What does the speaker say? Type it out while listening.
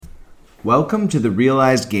Welcome to the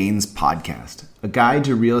Realized Gains Podcast, a guide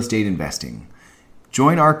to real estate investing.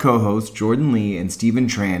 Join our co-hosts Jordan Lee and Stephen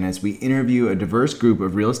Tran as we interview a diverse group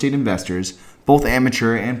of real estate investors, both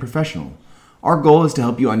amateur and professional. Our goal is to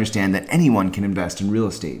help you understand that anyone can invest in real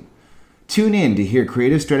estate. Tune in to hear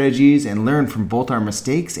creative strategies and learn from both our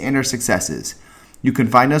mistakes and our successes. You can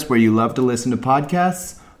find us where you love to listen to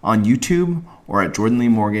podcasts, on YouTube, or at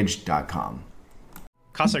jordanleemortgage.com.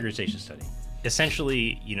 Cost segregation study.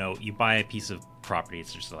 Essentially, you buy a piece of property,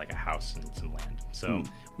 it's just like a house and some land. So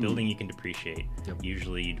building you can depreciate. Yep.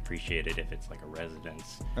 Usually you depreciate it if it's like a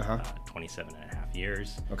residence, 27 and a half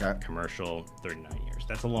years. Okay. Commercial, 39 years.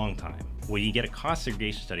 That's a long time. When you get a cost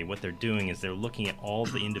segregation study, what they're doing is they're looking at all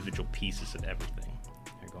the individual pieces of everything.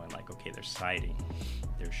 They're going like, okay, there's siding,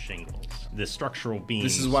 there's shingles, the structural beams.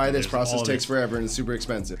 This is why this process takes forever and is super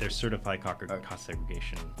expensive. There's certified cost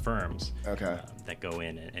segregation firms that go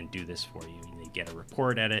in and do this for you. And they get a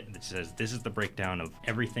report at it that says this is the breakdown of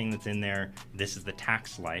everything that's in there. This is the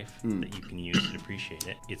tax life that you can use to depreciate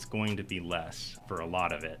it. It's going to be less for a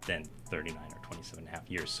lot of it than 39 or 27 and a half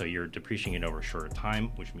years. So you're depreciating it over a shorter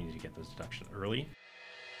time, which means you get those deductions early.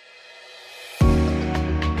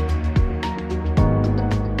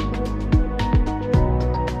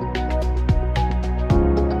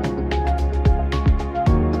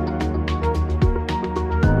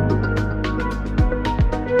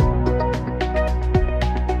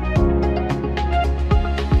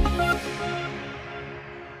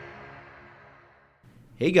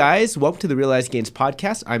 Hey guys, welcome to the Realized Gains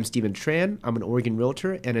Podcast. I'm Stephen Tran. I'm an Oregon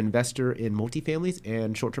realtor and investor in multifamilies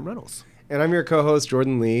and short-term rentals. And I'm your co-host,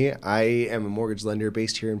 Jordan Lee. I am a mortgage lender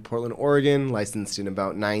based here in Portland, Oregon, licensed in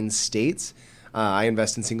about 9 states. I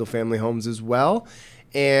invest in single-family homes as well.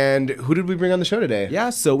 And who did we bring on the show today? Yeah,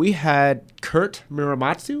 so we had Kurt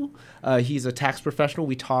Muramatsu. He's a tax professional.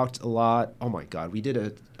 We talked a lot. Oh my God, we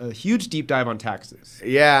did a huge deep dive on taxes.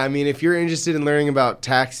 Yeah, I mean, if you're interested in learning about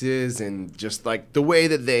taxes and just like the way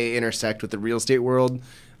that they intersect with the real estate world,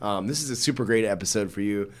 this is a super great episode for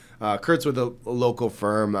you. Kurt's with a local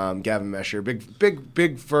firm, Gavin Mesher,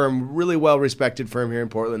 big firm, really well-respected firm here in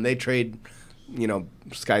Portland. They trade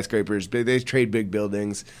skyscrapers, they trade big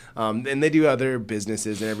buildings, and they do other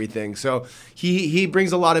businesses and everything. So he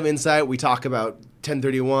brings a lot of insight. We talk about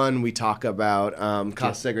 1031, we talk about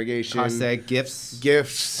cost segregation,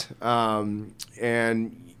 gifts,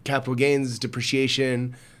 and capital gains,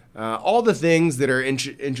 depreciation, all the things that are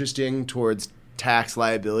interesting towards tax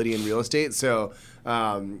liability in real estate. So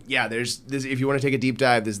there's this. If you want to take a deep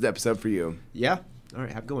dive, this is the episode for you. Yeah. All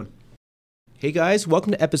right, have a good one. Hey guys,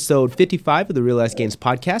 welcome to episode 55 of the Realized Gains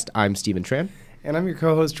Podcast. I'm Stephen Tran. And I'm your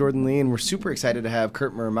co-host, Jordan Lee, and we're super excited to have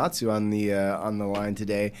Kurt Muramatsu on the line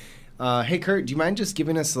today. Hey Kurt, do you mind just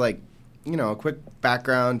giving us a quick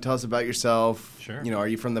background? Tell us about yourself. Sure. Are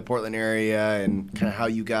you from the Portland area and kind of how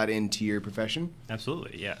you got into your profession?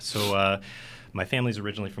 Absolutely, yeah. So my family's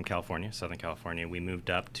originally from California, Southern California. We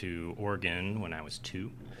moved up to Oregon when I was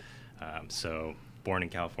 2. So born in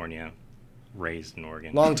California, raised in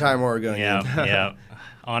Oregon. Long time Oregon. Yeah.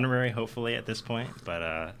 Honorary, hopefully, at this point. But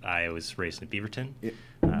I was raised in Beaverton. Yep.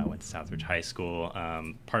 Went to Southridge High School.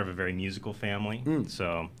 Part of a very musical family.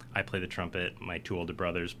 So I play the trumpet. My 2 older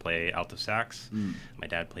brothers play alto sax. My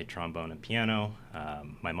dad played trombone and piano.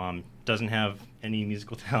 My mom doesn't have any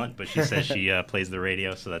musical talent, but she says she plays the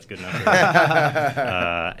radio, so that's good enough for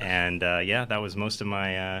her. That was most of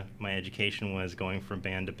my education was going from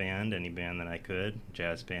band to band, any band that I could,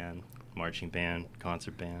 jazz band, marching band,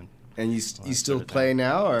 concert band. And you still play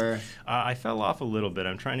now, or? I fell off a little bit.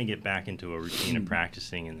 I'm trying to get back into a routine of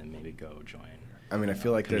practicing and then maybe go join. I mean, I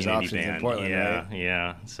feel like there's options band. in Portland, right?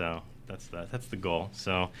 Yeah. So that's the goal.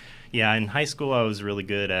 So, yeah, in high school I was really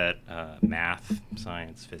good at math,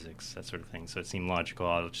 science, physics, that sort of thing. So it seemed logical.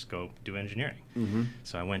 I'll just go do engineering. Mm-hmm.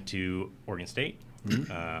 So I went to Oregon State,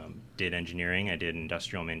 did engineering. I did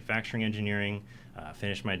industrial manufacturing engineering.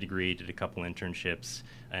 Finished my degree, did a couple internships,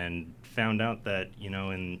 and found out that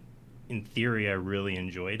in theory I really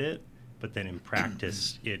enjoyed it, but then in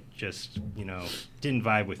practice it just didn't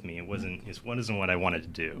vibe with me. It wasn't what I wanted to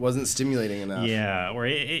do. It wasn't stimulating enough. Yeah, or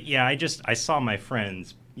I saw my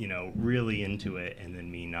friends really into it, and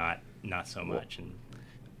then me not so much, and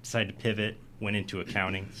decided to pivot. Went into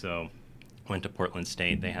accounting, so went to Portland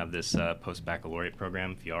State. They have this post-baccalaureate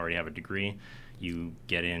program. If you already have a degree, you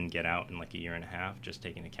get in, get out in like a year and a half, just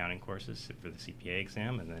taking accounting courses for the CPA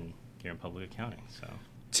exam, and then you're in public accounting. So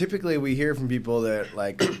typically we hear from people that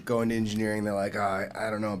like go into engineering, they're like, I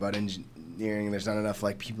don't know about engineering. There's not enough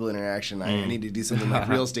like people interaction. I need to do something like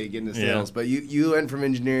real estate, get into sales. But you went from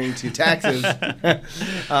engineering to taxes.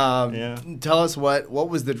 Tell us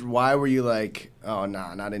why were you like, oh,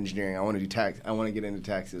 nah, not engineering. I want to do tax. I want to get into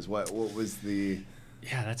taxes. What was the...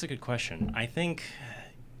 Yeah, that's a good question. I think,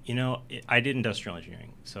 I did industrial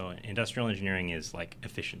engineering. So industrial engineering is like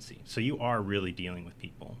efficiency. So you are really dealing with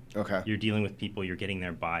people. Okay. You're dealing with people. You're getting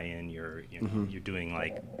their buy-in. You're doing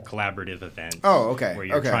like collaborative events. Oh, okay. Where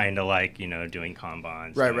you're trying to like, doing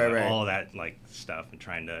Kanbans. Right. All of that like stuff and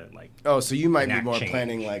trying to like. Oh, so you might be more change.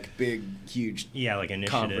 Planning like big, huge. Yeah, like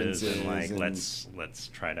initiatives and like and... let's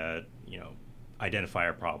try to identify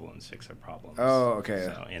our problems, fix our problems. Oh,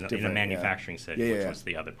 okay. So in a manufacturing setting, which was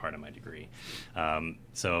the other part of my degree.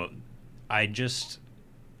 So I just,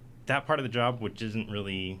 that part of the job, which doesn't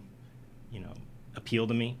really, appeal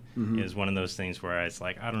to me, is one of those things where it's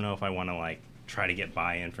like, I don't know if I want to like try to get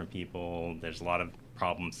buy-in from people. There's a lot of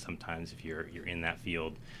problems sometimes if you're in that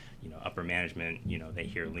field. Upper management, they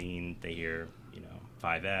hear lean, they hear,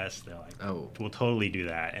 5S, they're like, oh, we'll totally do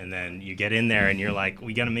that. And then you get in there and you're like,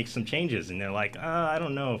 we got to make some changes. And they're like, I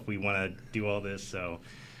don't know if we want to do all this. So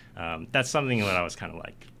that's something that I was kind of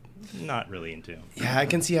like, not really into. Yeah, I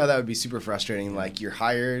can see how that would be super frustrating. Like you're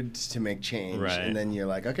hired to make change, and then you're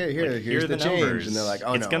like, okay, here's the change, numbers. And they're like,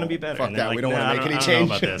 oh, it's going to be better. Fuck that, like, we don't want to make any change.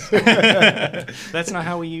 I don't know about this. That's not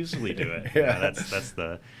how we usually do it.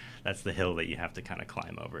 That's the hill that you have to kind of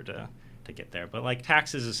climb over to get there. But like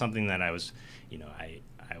taxes is something that I was, I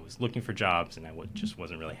was looking for jobs, and I just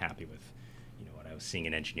wasn't really happy with, what I was seeing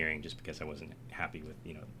in engineering, just because I wasn't happy with,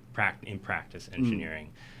 in practice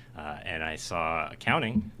engineering. And I saw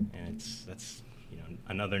accounting, and that's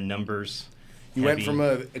another numbers. You went from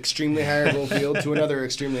an extremely hireable field to another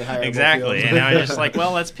extremely hireable field. Exactly, and I was just like,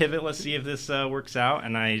 well, let's pivot. Let's see if this works out.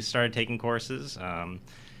 And I started taking courses, and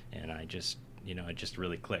I just, it just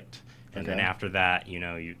really clicked. And then after that,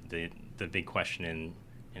 the big question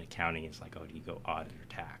in accounting is like, oh, do you go audit or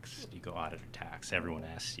tax? Do you go audit or tax? Everyone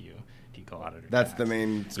asks you, do you go audit or tax? That's the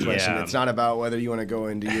main question. Yeah. It's not about whether you want to go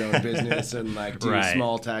into your own business and like do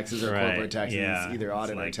small taxes or corporate taxes. Yeah. It's either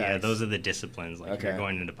audit or tax. Yeah, those are the disciplines. Like if you're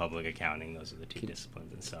going into public accounting, those are the two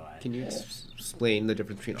disciplines. And so can you explain the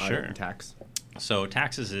difference between audit and tax? So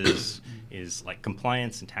taxes is like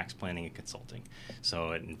compliance and tax planning and consulting.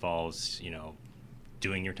 So it involves,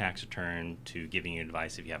 doing your tax return to giving you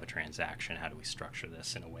advice if you have a transaction. How do we structure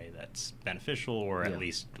this in a way that's beneficial or at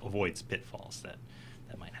least avoids pitfalls that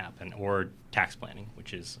might happen? Or tax planning,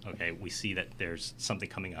 which is, okay, we see that there's something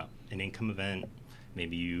coming up, an income event.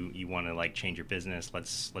 Maybe you want to like change your business.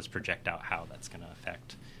 Let's project out how that's going to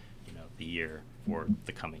affect, the year or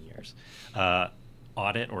the coming years.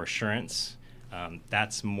 Audit or assurance,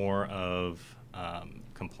 that's more of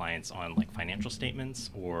compliance on like financial statements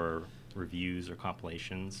or reviews or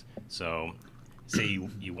compilations. So say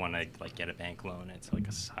you want to like get a bank loan, it's like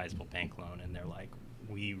a sizable bank loan, and they're like,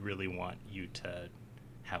 we really want you to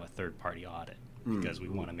have a third party audit because we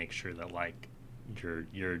want to make sure that like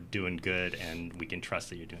you're doing good and we can trust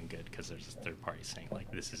that you're doing good because there's a third party saying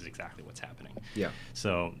like this is exactly what's happening. Yeah.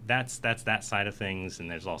 So that's that side of things,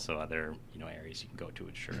 and there's also other areas you can go to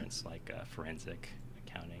insurance like forensic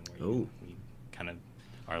accounting where you kind of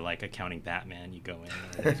are like accounting Batman. You go in,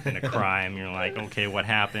 and there's been a crime. You're like, okay, what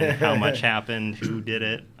happened? How much happened? Who did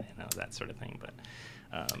it? That sort of thing. But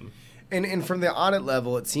and from the audit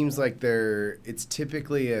level, it seems like it's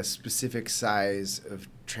typically a specific size of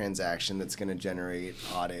transaction that's going to generate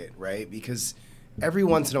audit, right? Because every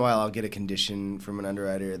once in a while, I'll get a condition from an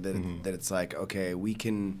underwriter that it's like, okay, we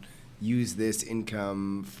can use this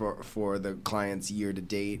income for the client's year to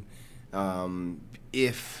date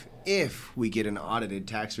if we get an audited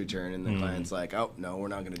tax return and the client's like, oh, no, we're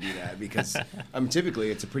not going to do that because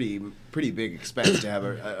typically it's a pretty big expense to have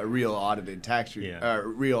a real audited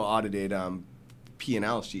real audited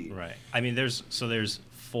P&L sheet. Right. I mean, there's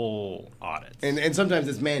full audits. And sometimes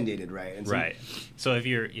it's mandated, right? And right. So if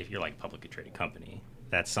you're like a publicly traded company,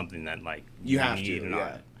 that's something that like you have need to an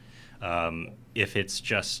audit. If it's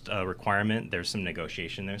just a requirement, there's some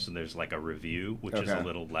negotiation there. So there's like a review, which is a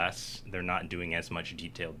little less. They're not doing as much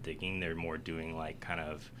detailed digging. They're more doing like kind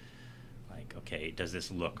of like, okay, does this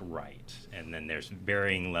look right? And then there's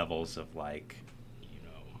varying levels of like,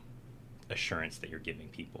 assurance that you're giving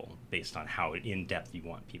people based on how in depth you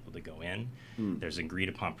want people to go in. There's agreed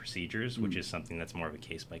upon procedures, which is something that's more of a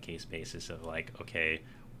case by case basis of like, okay,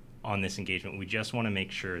 on this engagement, we just want to make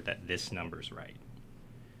sure that this number's right.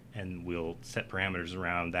 And we'll set parameters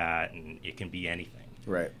around that, and it can be anything.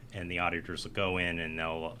 Right. And the auditors will go in and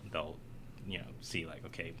they'll see like,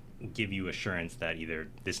 okay, we'll give you assurance that either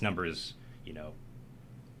this number is,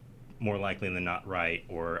 more likely than not right,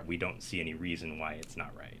 or we don't see any reason why it's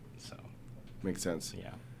not right. So Makes sense.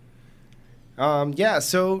 yeah. Yeah,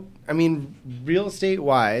 so, I mean, real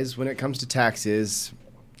estate-wise, when it comes to taxes,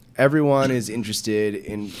 everyone is interested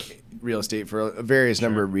in real estate for a various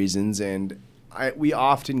number of reasons, and we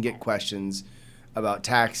often get questions about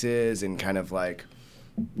taxes and kind of like,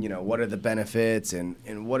 you know, what are the benefits and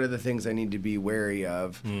what are the things I need to be wary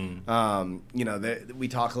of. You know, we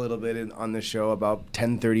talk a little bit on the show about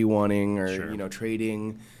 1031ing or, Sure. you know,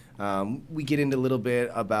 trading. We get into a little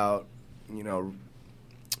bit about, you know,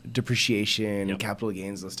 depreciation, Yep. capital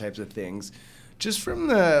gains, those types of things. Just from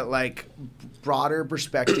the like broader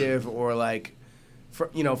perspective, or like,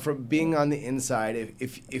 you know, from being on the inside,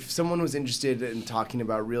 if someone was interested in talking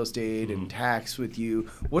about real estate and tax with you,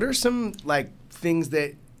 what are some like things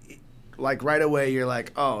that, like right away you're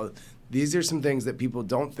like, oh, these are some things that people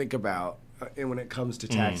don't think about when it comes to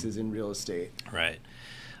taxes in real estate? Right.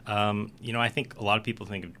 You know, I think a lot of people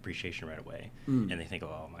think of depreciation right away, and they think,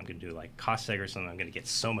 oh, I'm going to do like cost seg or something. I'm going to get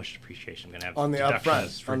so much depreciation. I'm going to have On the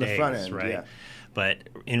deductions upfront, for on the days, front end, right? yeah. But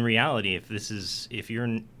in reality, if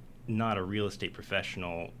you're not a real estate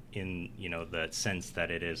professional in, you know, the sense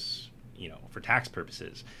that it is, you know, for tax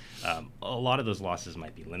purposes, a lot of those losses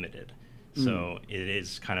might be limited. So it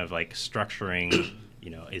is kind of like structuring,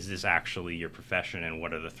 you know, is this actually your profession, and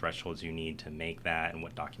what are the thresholds you need to make that, and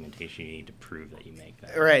what documentation you need to prove that you make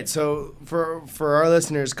that. All right, so for our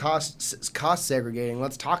listeners, cost segregating,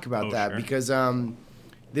 let's talk about that, Sure. because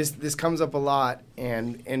this comes up a lot,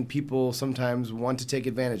 and people sometimes want to take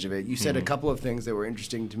advantage of it. You said a couple of things that were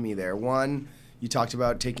interesting to me there. One, you talked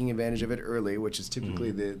about taking advantage of it early, which is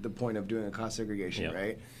typically the point of doing a cost segregation, Yep.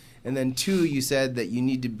 right? And then two, you said that you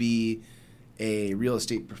need to be a real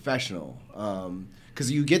estate professional.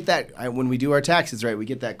 Because you get that when we do our taxes, right? We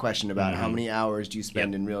get that question about how many hours do you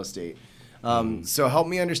spend in real estate. So help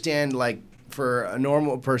me understand, like, for a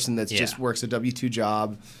normal person that's just works a W-2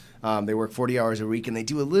 job, they work 40 hours a week, and they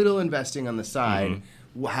do a little investing on the side.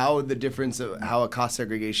 How the difference of how a cost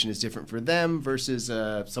segregation is different for them versus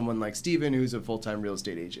someone like Steven, who's a full-time real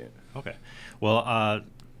estate agent. Okay. Well,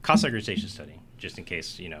 cost segregation study, just in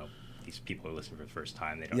case, you know, these people are listening for the first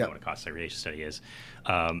time, they don't know what a cost segregation study is.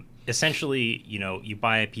 Essentially, you know, you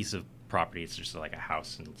buy a piece of property, it's just like a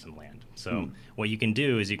house and some land. So what you can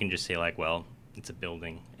do is you can just say, like, well, it's a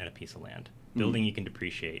building and a piece of land. Building you can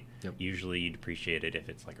depreciate. Yep. Usually you depreciate it if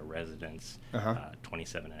it's like a residence,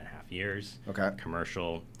 27 and a half years. Okay.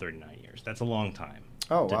 Commercial, 39 years. That's a long time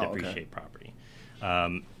Oh, to wow, okay. depreciate property.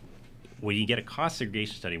 When you get a cost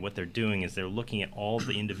segregation study, what they're doing is they're looking at all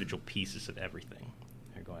the individual pieces of everything.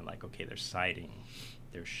 They're going like, okay, there's siding,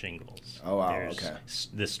 there's shingles. Oh, wow, there's okay.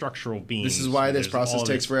 the structural beams. This is why this there's process all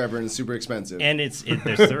takes this- forever and is super expensive. And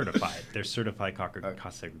they're certified. They're certified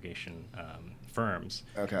cost segregation firms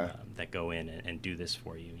that go in and do this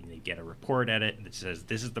for you. And they get a report at it that says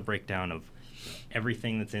this is the breakdown of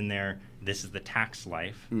everything that's in there. This is the tax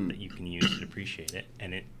life that you can use to depreciate it,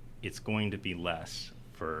 and it's going to be less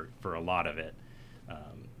for a lot of it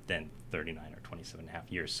than 39 or 27 and a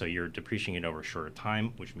half years. So you're depreciating it over a shorter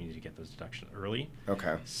time, which means you get those deductions early.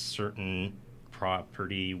 Okay. Certain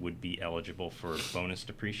property would be eligible for bonus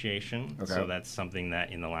depreciation. Okay. So that's something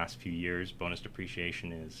that in the last few years, bonus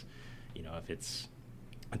depreciation is, you know, if it's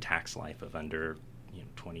a tax life of under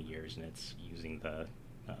 20 years and it's using the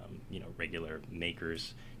regular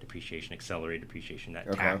makers depreciation, accelerated depreciation, that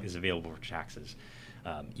is available for taxes.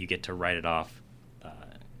 You get to write it off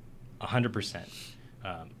 100%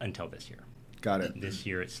 until this year. Got it. This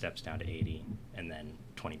year it steps down to 80, and then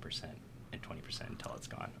 20% and 20% until it's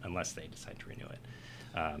gone, unless they decide to renew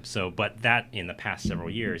it. But that in the past several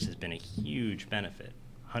years has been a huge benefit.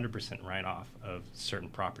 100% write-off of certain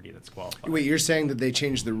property that's qualified. Wait, you're saying that they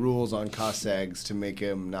changed the rules on cost segs to make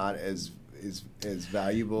them not as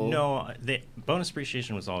valuable? No, bonus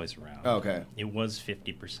depreciation was always around. Oh, okay. It was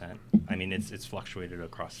 50%. I mean, it's fluctuated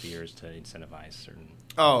across the years to incentivize certain.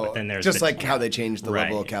 Oh, but then there's just like how they changed the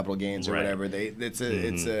level of Right. capital gains or Right. whatever.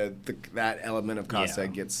 That element of cost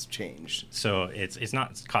seg gets changed. So it's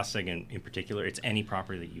not cost seg in particular. It's any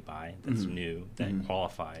property that you buy that's new that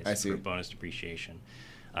qualifies for bonus depreciation.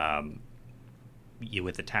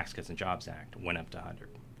 With the Tax Cuts and Jobs Act, went up to 100.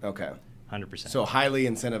 Okay. 100%. So highly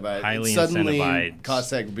incentivized. Highly Suddenly, incentivized.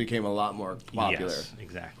 cost seg became a lot more popular. Yes,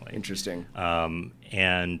 exactly. Interesting.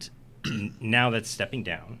 And now that's stepping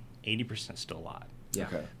down. 80% is still a lot. Yeah.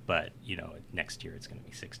 Okay. But, next year it's going to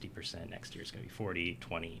be 60%. Next year it's going to be 40,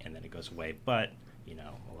 20, and then it goes away. But,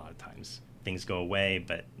 a lot of times things go away,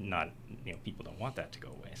 but not, people don't want that to go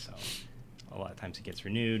away. So a lot of times it gets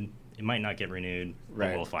renewed. It might not get renewed, Right.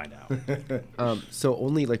 but we'll find out. So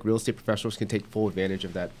only like real estate professionals can take full advantage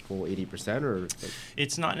of that full 80%, or like,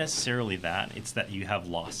 It's not necessarily that. It's that you have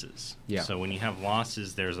losses. Yeah. So when you have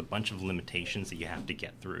losses, there's a bunch of limitations that you have to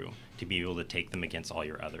get through to be able to take them against all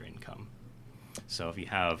your other income. So if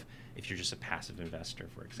you're just a passive investor,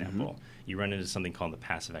 for example, you run into something called the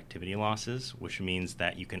passive activity losses, which means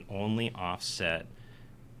that you can only offset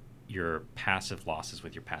your passive losses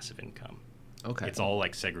with your passive income. okay. It's all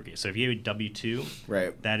like segregated. So if you have a W-2,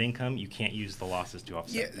 Right. that income, you can't use the losses to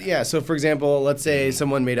offset that. Yeah. So, for example, let's say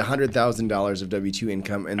someone made $100,000 of W-2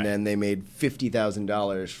 income, and then they made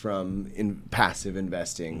 $50,000 from passive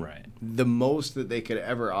investing. Right. The most that they could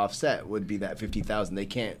ever offset would be that $50,000. They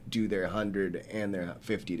can't do their 100 and their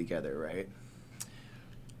 50 together, right?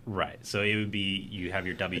 Right. So it would be you have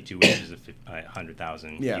your W-2, which is a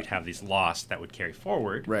 100,000. Yeah. You'd have this loss that would carry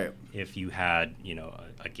forward. Right. If you had,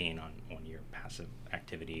 a gain on one of your passive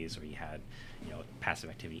activities, or you had, passive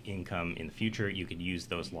activity income in the future, you could use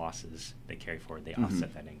those losses that carry forward. They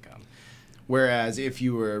offset that income. Whereas if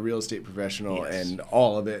you were a real estate professional Yes. and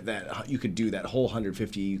all of it, that you could do that whole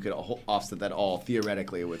 150, you could offset that all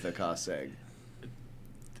theoretically with a cost seg.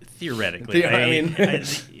 Theoretically,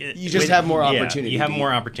 You just have more opportunity You have to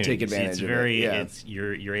more opportunity. take advantage It's of it, very, yeah. it's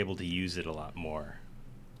you're able to use it a lot more.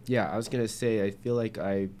 Yeah, I was gonna say I feel like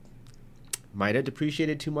I might have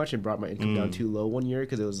depreciated too much and brought my income down too low one year,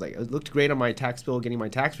 because it looked great on my tax bill getting my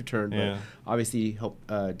tax return, but Yeah. obviously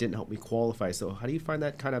didn't help me qualify. So how do you find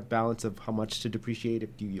that kind of balance of how much to depreciate? If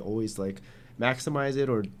you always like maximize it,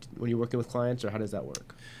 or when you're working with clients, or how does that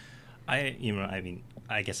work? I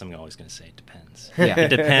guess I'm always going to say it depends. Yeah. It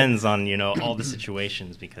depends on, all the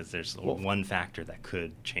situations, because there's one factor that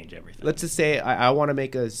could change everything. Let's just say I want to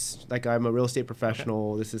make like I'm a real estate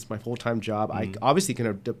professional. Okay. This is my full-time job. I obviously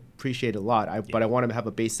can depreciate a lot, but I want to have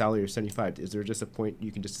a base salary of 75. Is there just a point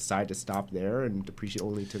you can just decide to stop there and depreciate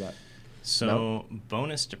only to that? So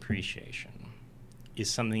bonus depreciation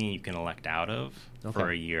is something you can elect out of for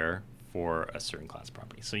a year for a certain class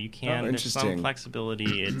property. So you can, there's some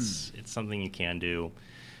flexibility. It's something you can do.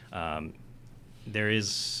 There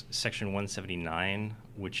is Section 179,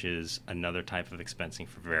 which is another type of expensing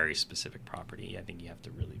for very specific property. I think you have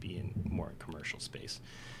to really be in more commercial space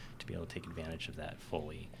to be able to take advantage of that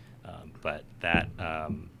fully. But that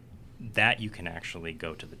you can actually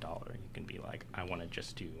go to the dollar. You can be like, I want to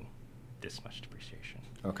just do this much depreciation.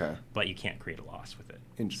 Okay. But you can't create a loss with it.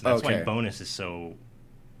 So that's why bonus is so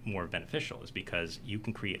more beneficial, is because you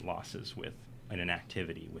can create losses with an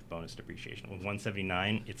activity with bonus depreciation. With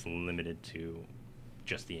 179, it's limited to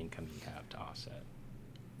just the income you have to offset.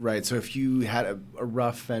 Right. So if you had a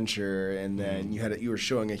rough venture and then you were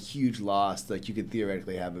showing a huge loss, like you could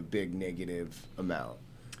theoretically have a big negative amount.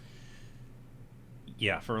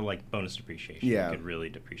 Yeah, for like bonus depreciation, you could really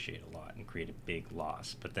depreciate a lot and create a big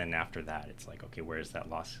loss. But then after that, it's like, okay, where does that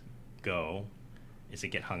loss go? Is it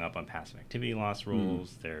get hung up on passive activity loss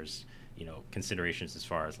rules? There's, considerations as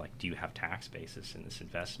far as like, do you have tax basis in this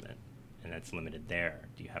investment? And that's limited there.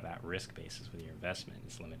 Do you have at-risk basis with your investment?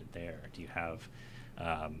 It's limited there. Do you have,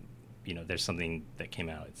 there's something that came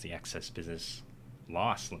out. It's the excess business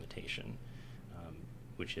loss limitation,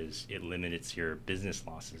 which is it limits your business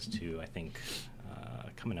losses to, I think,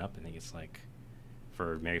 coming up, I think it's like,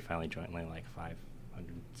 for married filing jointly, like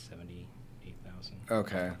 578,000.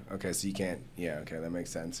 Okay, so you can't. Yeah, okay, that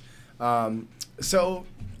makes sense. So,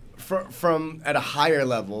 from at a higher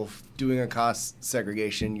level, doing a cost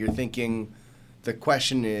segregation, you're thinking, the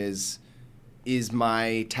question is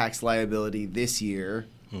my tax liability this year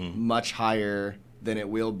much higher than it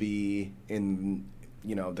will be in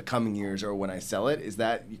the coming years or when I sell it? Is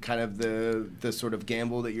that kind of the sort of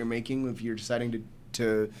gamble that you're making if you're deciding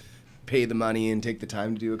to pay the money and take the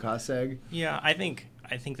time to do a cost seg? Yeah, I think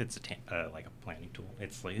that's like a planning tool.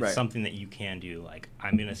 It's like it's something that you can do. Like,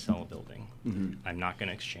 I'm going to sell a building. I'm not going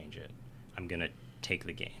to exchange it. I'm going to take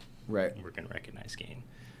the gain. Right. We're going to recognize gain.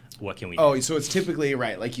 What can we do? Oh, so it's typically,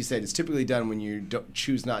 like you said, it's typically done when you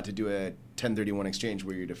choose not to do a 1031 exchange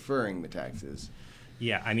where you're deferring the taxes.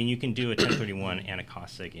 Yeah, I mean, you can do a 1031 and a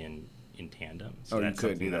cost seg in tandem. So that's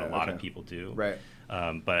something that a lot of people do. Right.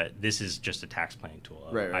 But this is just a tax planning tool.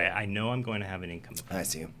 Right. I know I'm going to have an income event. I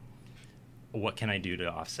see. What can I do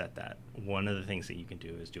to offset that? One of the things that you can do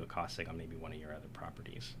is do a cost seg on maybe one of your other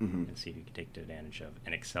properties and see if you can take advantage of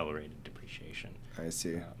an accelerated depreciation. I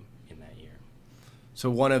see. In that year. So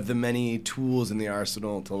one of the many tools in the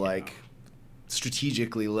arsenal to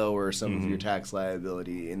strategically lower some of your tax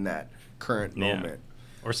liability in that current moment.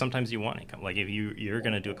 Or sometimes you want income. Like if you're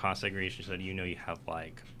going to do a cost segregation, so you have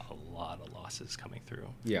like a lot of losses coming through.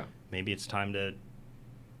 Yeah. Maybe it's time to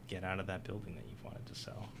get out of that building that you've wanted went to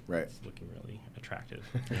sell. Right. It's looking really attractive.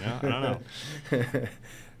 I don't know.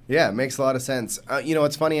 Yeah, it makes a lot of sense.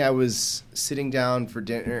 It's funny. I was sitting down for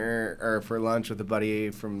dinner or for lunch with a buddy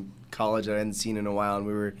from college that I hadn't seen in a while, and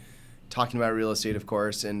we were talking about real estate, of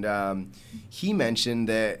course. And he mentioned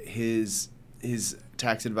that his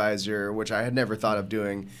tax advisor, which I had never thought of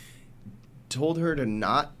doing, told her to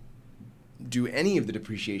not do any of the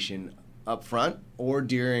depreciation up front or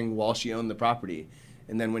while she owned the property.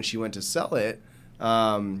 And then when she went to sell it,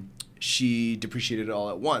 she depreciated it all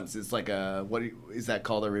at once. It's like what is that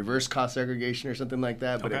called? A reverse cost segregation or something like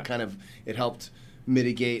that. But Okay. it helped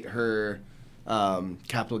mitigate her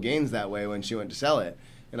capital gains that way when she went to sell it.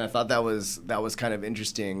 And I thought that was kind of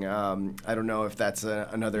interesting. I don't know if that's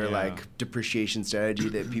another like depreciation strategy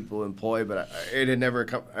that people employ, but it had never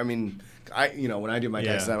come. I mean, when I do my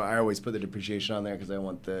taxes, I always put the depreciation on there because I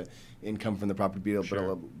want the income from the property to be a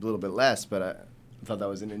little bit less. But I thought that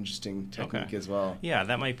was an interesting technique as well. Yeah,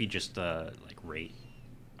 that might be just like rate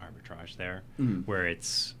arbitrage there, where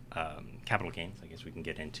it's capital gains. I guess we can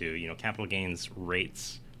get into capital gains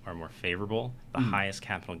rates are more favorable. The highest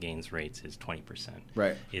capital gains rates is 20%.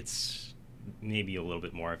 Right. It's maybe a little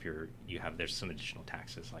bit more if there's some additional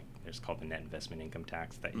taxes, like there's called the net investment income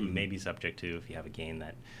tax that you may be subject to if you have a gain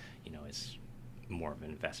that is more of an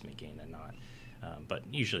investment gain than not. But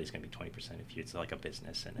usually it's going to be 20% if it's like a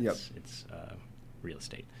business and it's real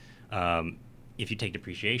estate. If you take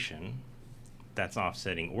depreciation, that's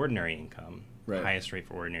offsetting ordinary income. Right. Highest rate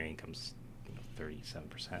for ordinary income is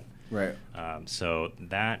 37%. Right. So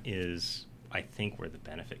that is, I think, where the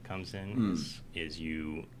benefit comes in is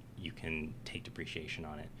you can take depreciation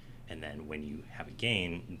on it, and then when you have a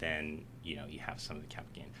gain, then you have some of the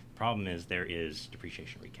capital gain. Problem is there is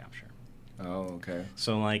depreciation recapture. Oh, okay.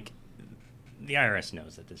 So like the IRS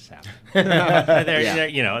knows that this is happening.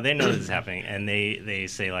 They know this is happening, and they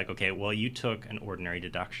say like, okay, well, you took an ordinary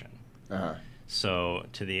deduction. Uh-huh. So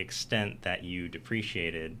to the extent that you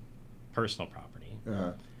depreciated personal property,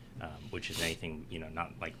 which is anything,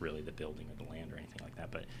 not like really the building or the land or anything like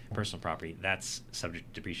that, but personal property, that's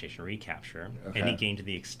subject to depreciation recapture. Okay. Any gain to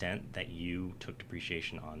the extent that you took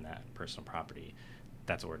depreciation on that personal property,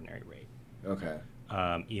 that's ordinary rate. Okay.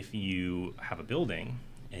 If you have a building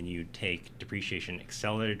and you take depreciation,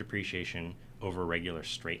 accelerated depreciation over regular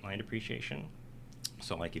straight line depreciation,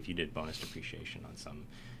 so like if you did bonus depreciation on some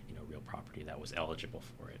real property that was eligible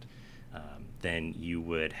for it, then you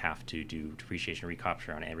would have to do depreciation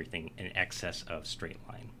recapture on everything in excess of straight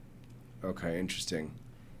line. Okay, interesting.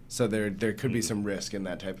 So there could be some risk in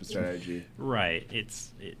that type of strategy. Right.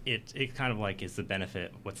 It kind of like is the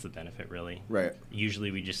benefit. What's the benefit really? Right.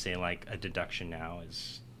 Usually we just say like a deduction now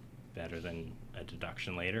is better than a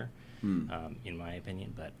deduction later, in my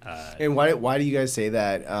opinion. But and why do you guys say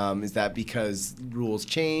that? Is that because rules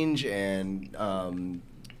change and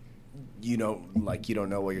you don't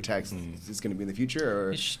know what your tax is going to be in the future,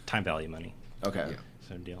 or it's just time value money? Okay. Yeah.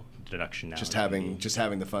 So deal deduction now. Just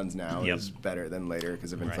having the funds now is better than later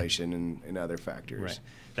because of inflation and other factors. Right.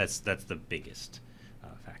 That's the biggest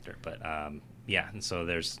factor. But and so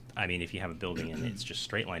if you have a building and it's just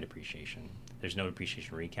straight line depreciation, there's no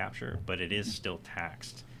depreciation recapture, but it is still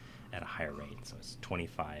taxed at a higher rate. So it's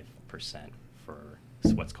 25% for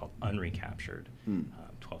what's called unrecaptured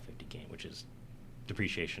 1250 gain, which is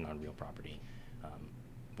depreciation on real property,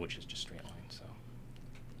 which is just straight line. So.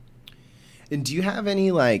 And do you have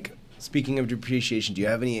any speaking of depreciation, do you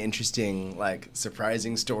have any interesting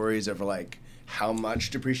surprising stories of how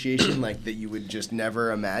much depreciation that you would just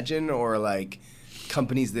never imagine, or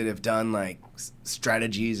companies that have done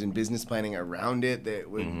strategies and business planning around it that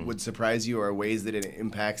would surprise you, or ways that it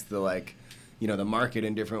impacts the the market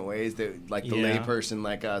in different ways that the layperson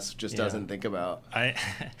like us just doesn't think about?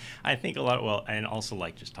 I think a lot, and also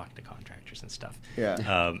just talking to contractors and stuff.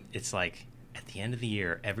 Yeah. It's at the end of the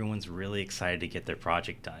year, everyone's really excited to get their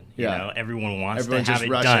project done. Everyone wants to have it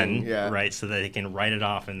done, right, so that they can write it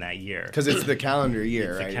off in that year. Because it's the calendar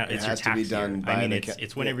year, right? It has to be done by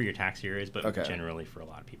it's whenever your tax year is, but generally for a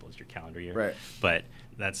lot of people it's your calendar year. Right. But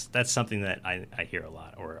that's something that I hear a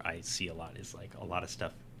lot, or I see a lot, is a lot of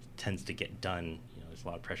stuff tends to get done. There's a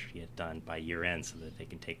lot of pressure to get done by year end so that they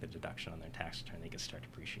can take the deduction on their tax return. They can start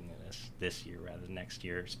depreciating this year rather than next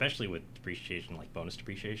year, especially with depreciation like bonus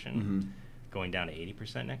depreciation. Going down to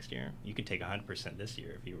 80% next year. You could take 100% this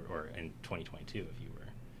year if you were, or in 2022 if you were,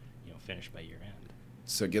 finished by year end.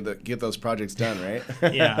 So get those projects done, right?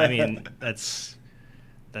 Yeah, that's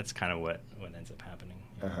kind of what ends up happening.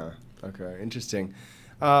 Okay, interesting.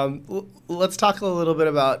 Let's talk a little bit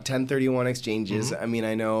about 1031 exchanges. I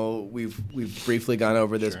know we've briefly gone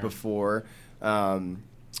over this before.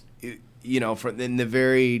 in the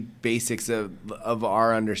very basics of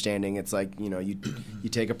our understanding, it's like, you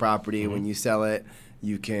take a property, when you sell it,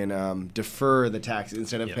 you can defer the taxes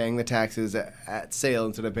instead of paying the taxes at sale.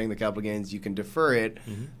 Instead of paying the capital gains, you can defer it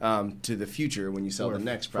to the future when you sell the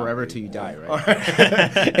next property. Forever till you die, right?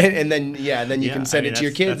 and then you can send it to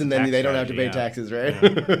your kids, and then they don't have to pay taxes, right?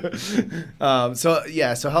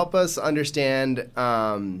 Yeah. So help us understand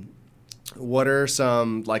what are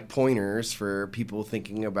some like pointers for people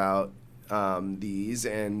thinking about these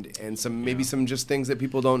and some maybe some just things that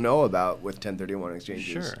people don't know about with 1031 exchanges.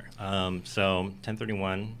 Sure. So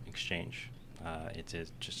 1031 exchange, it's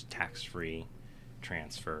just tax-free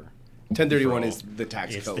transfer. 1031 is the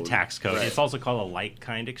tax code. It's the tax code. Right. It's also called a like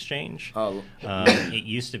kind exchange. Oh. It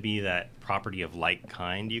used to be that property of like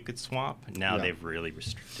kind you could swap. Now they've really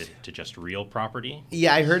restricted it to just real property.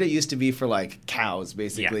 Yeah, I heard it used to be for like cows,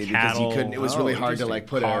 basically, because you couldn't. It was really hard to like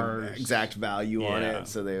put an exact value on it.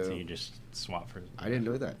 So you just swap for. I didn't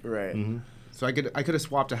know that. Right. Mm-hmm. So I could have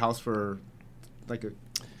swapped a house for like a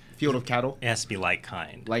field of cattle. It has to be like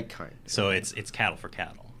kind. Like kind. So it's cattle for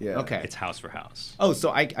cattle. Yeah. Okay. It's house for house. Oh, so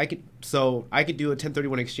I could do a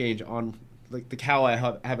 1031 exchange on like the cow I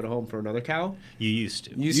have at home for another cow. You used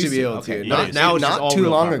to. Used to be able to. Now it's just all too real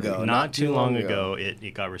long property. ago. Not too long ago,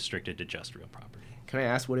 it got restricted to just real property. Can I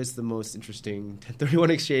ask what is the most interesting 1031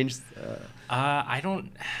 exchange? I don't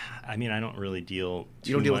really deal.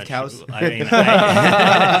 You don't deal with cows? I mean,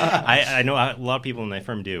 I know a lot of people in my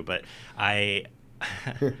firm do, but I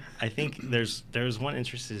think there's one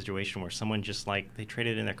interesting situation where someone just like they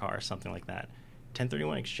traded in their car or something like that.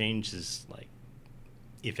 1031 exchange is like,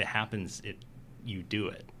 if it happens, you do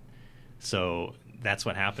it. So that's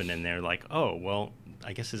what happened, and they're like, oh well,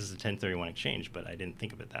 I guess this is a 1031 exchange, but I didn't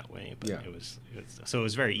think of it that way. But it was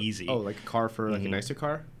very easy. Oh, like a car for like a nicer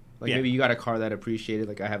car? Like maybe you got a car that appreciated.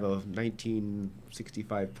 Like I have a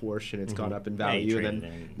 1965 Porsche and it's gone up in value, and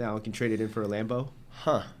then now I can trade it in for a Lambo.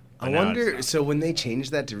 Huh. I wonder. So when they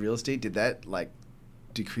changed that to real estate, did that like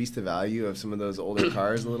decrease the value of some of those older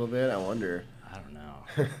cars a little bit? I wonder. I don't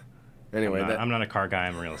know. Anyway, I'm not a car guy.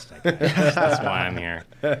 I'm a real estate guy. That's why I'm here.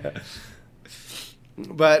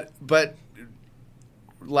 But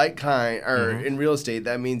like kind or in real estate,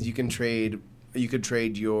 that means you can trade. You could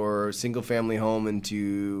trade your single family home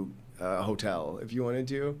into a hotel if you wanted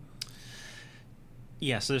to.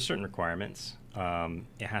 Yeah. So there's certain requirements.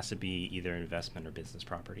 It has to be either investment or business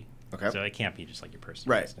property. Okay. So it can't be just like your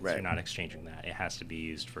personal business. Right. You're not exchanging that. It has to be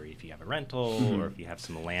used for if you have a rental or if you have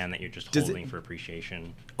some land that you're just holding for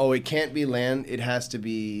appreciation. Oh, it can't be land. It has to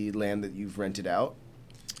be land that you've rented out.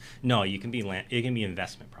 No, you can be land. It can be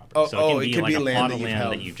investment property. Oh, so it can be like a land plot of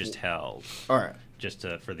land that you've just held. All right. Just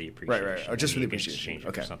for the appreciation. Right. Oh, just for the appreciation. Exchange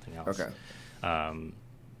it for something else. Okay.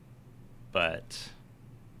 But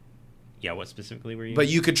yeah, what specifically were you? But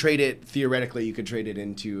you could trade it theoretically. You could trade it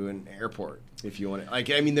into an airport if you want it.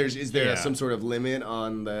 Like, I mean, is there some sort of limit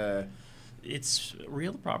on the? It's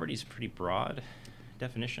real property is a pretty broad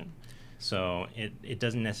definition, so it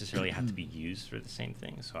doesn't necessarily have to be used for the same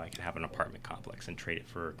thing. So I could have an apartment complex and trade it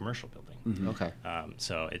for a commercial building. Mm-hmm. Okay.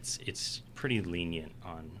 So it's pretty lenient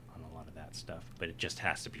on a lot of that stuff, but it just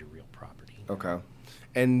has to be real property. Okay.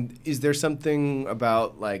 And is there something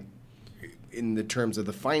about like in the terms of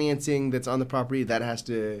the financing that's on the property that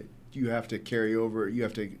you have to carry over, you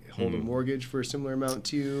have to hold a mortgage for a similar amount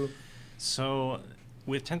too? So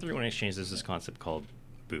with 1031 exchange, there's this concept called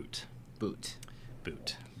boot. Boot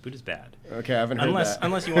is bad. Okay, I haven't heard that.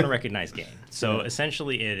 Unless you want to recognize gain. So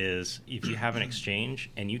essentially it is if you have an exchange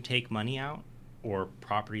and you take money out or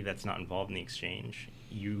property that's not involved in the exchange,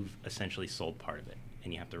 you've essentially sold part of it.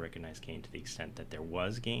 And you have to recognize gain to the extent that there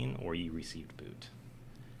was gain or you received boot.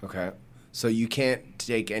 Okay. So you can't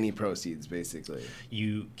take any proceeds, basically.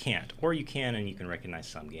 You can't. Or you can, and you can recognize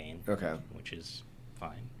some gain. Okay. Which is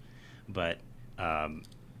fine. But,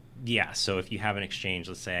 so if you have an exchange,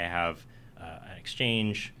 let's say I have an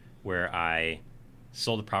exchange where I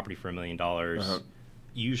sold a property for $1 million,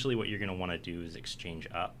 usually what you're going to want to do is exchange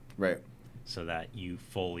up. Right. So that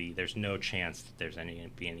there's no chance that there's going to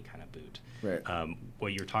be any kind of boot. Right.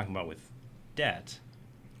 What you're talking about with debt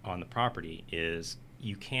on the property is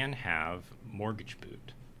you can have mortgage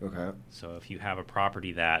boot. Okay. So if you have a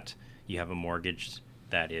property that you have a mortgage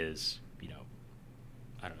that is,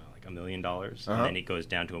 I don't know, like $1 million, and then it goes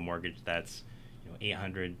down to a mortgage that's,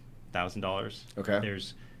 $800,000. Okay.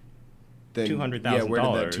 There's then, $200,000. Yeah, where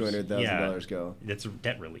did that $200,000 go? That's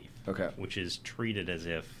debt relief. Okay. Which is treated as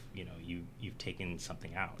if, you've taken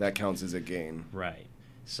something out. That counts as a gain. Right.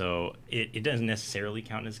 So it doesn't necessarily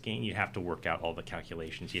count as gain. You'd have to work out all the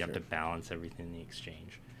calculations. You'd have to balance everything in the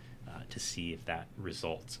exchange to see if that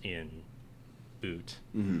results in boot,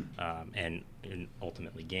 Mm-hmm. and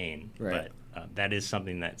ultimately gain. Right. But that is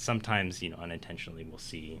something that sometimes, unintentionally we'll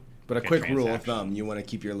see. But a like quick rule of transaction. thumb, you want to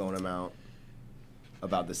keep your loan amount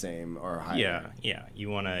about the same or higher. Yeah. You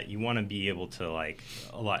wanna be able to like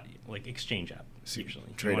exchange up usually.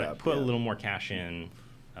 Trade you wanna up, put a yeah. little more cash in,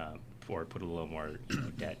 or put a little more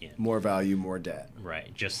debt in. More value, more debt.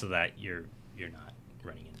 Right, just so that you're not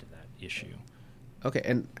running into that issue. Okay,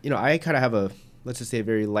 and I kind of have a, let's just say, a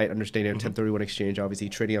very light understanding of 1031 exchange. Obviously,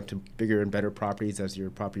 trading up to bigger and better properties as your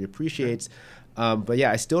property appreciates. But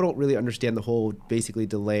yeah, I still don't really understand the whole basically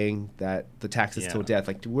delaying the taxes till death.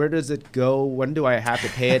 Like, where does it go? When do I have to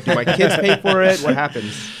pay it? Do my kids pay for it? What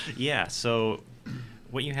happens? Yeah, so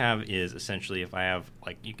what you have is essentially, if I have,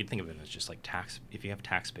 like, you can think of it as just like tax. If you have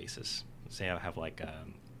tax basis, say I have like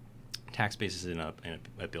tax basis in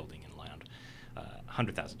a building in land,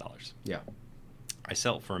 $100,000. Yeah. I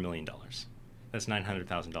sell it for $1 million. That's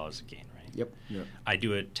 $900,000 of gain, right? Yep. I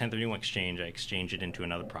do a 1031 exchange. I exchange it into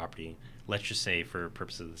another property. Let's just say, for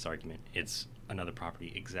purposes of this argument, it's another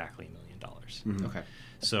property exactly $1 million. Mm-hmm. Okay.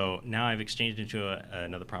 So now I've exchanged into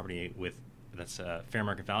another property that's a fair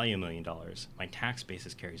market value $1 million. My tax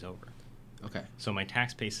basis carries over. Okay. So my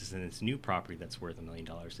tax basis in this new property that's worth $1 million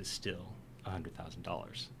is still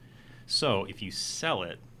 $100,000. So if you sell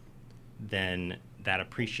it, then that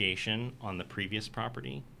appreciation on the previous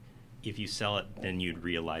property, if you sell it, then you'd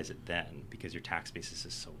realize it then because your tax basis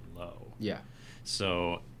is so low. Yeah.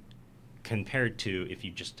 So compared to if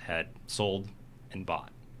you just had sold and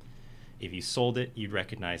bought, if you sold it, you'd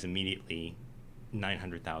recognize immediately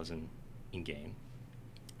 $900,000 in gain,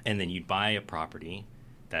 and then you'd buy a property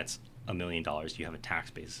that's $1 million. You have a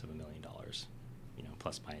tax basis of $1 million,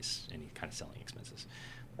 plus minus any kind of selling expenses.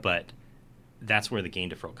 But that's where the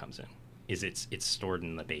gain deferral comes in. Is it's stored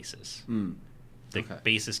in the basis. The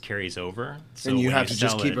basis carries over, so and you when have to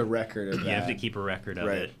just keep it, a record of that. You have to keep a record of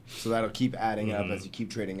it. So that'll keep adding up as you keep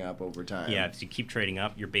trading up over time. Yeah, as you keep trading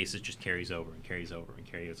up, your basis just carries over and carries over and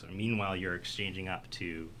carries over. Meanwhile, you're exchanging up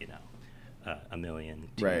to, $1 million,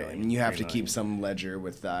 $2 Right, million, and you have $3 to million. keep some ledger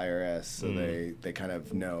with the IRS so they kind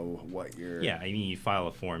of know what you're... Yeah, I mean, you file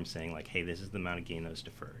a form saying, like, hey, this is the amount of gain that was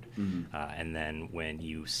deferred. And then when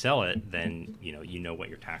you sell it, then, you know what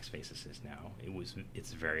your tax basis is now.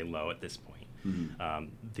 It's very low at this point.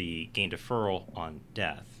 The gain deferral on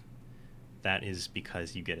death, that is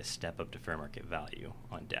because you get a step up to fair market value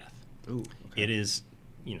on death. Ooh, okay. It is,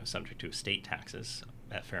 subject to estate taxes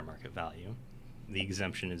at fair market value. The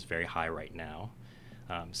exemption is very high right now.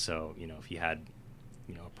 So, if you had,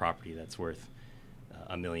 a property that's worth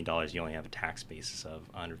 $1 million, you only have a tax basis of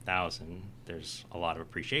 $100,000. There's a lot of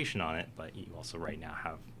appreciation on it, but you also right now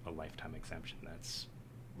have a lifetime exemption that's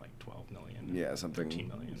like $12 million. Yeah, something 13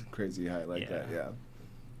 million. crazy high like that, yeah.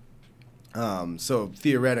 So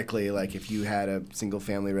theoretically, like if you had a single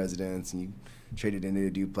family residence and you traded into a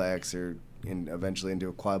duplex or eventually into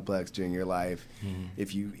a quadplex during your life,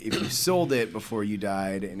 if you sold it before you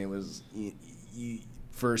died and it was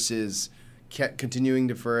versus continuing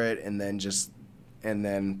to defer it and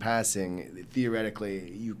then passing, theoretically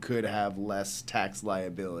you could have less tax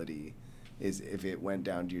liability if it went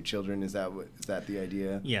down to your children. Is that the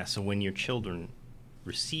idea? Yeah, so when your children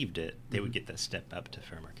received it, they would get that step up to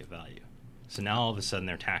fair market value. So now all of a sudden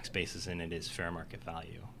their tax basis in it is fair market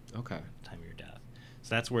value. Okay. At the time of your death.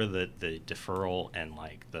 So that's where the deferral and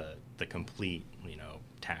like the complete,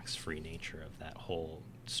 tax-free nature of that whole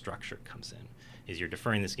structure comes in. Is you're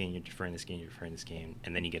deferring this gain, you're deferring this gain, you're deferring this gain,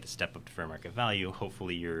 and then you get to step up to fair market value.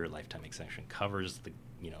 Hopefully your lifetime exemption covers the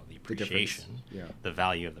appreciation, the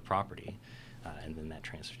value of the property, and then that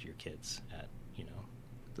transfers to your kids at,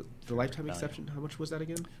 The lifetime value. exception, how much was that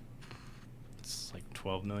again? It's like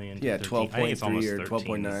 12 million. Yeah, 12.3 or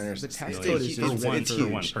 12.9 or The tax it's code huge. is for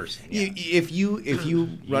one person. Yeah. If you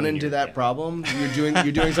run into that yeah. problem,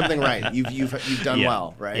 you're doing something right. You've done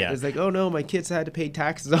well, right? Yeah. It's like, oh no, my kids had to pay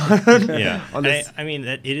taxes on Yeah, on this. I mean,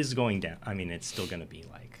 it is going down. I mean, it's still going to be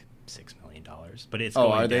like $6 million, but it's Oh,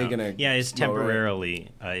 going are they down. gonna Yeah, it's lower it? temporarily.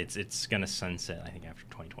 It's going to sunset. I think after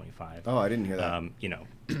 2025. Oh, I didn't hear that.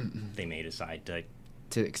 They may decide to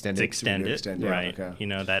extend to it. extend it, extend it, right?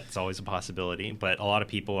 okay. That's always a possibility. But a lot of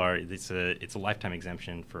people are. It's a lifetime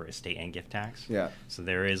exemption for estate and gift tax. Yeah. So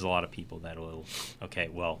there is a lot of people that will. Okay,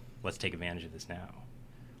 well, let's take advantage of this now.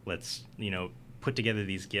 Let's put together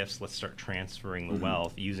these gifts. Let's start transferring the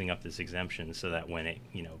wealth, using up this exemption, so that when it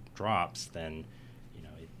drops, then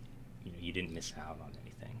you didn't miss out on anything.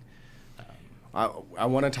 I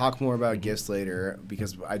want to talk more about gifts later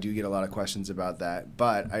because I do get a lot of questions about that.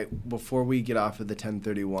 But before we get off of the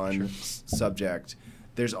 1031 subject,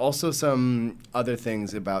 There's also some other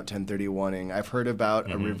things about 1031ing. I've heard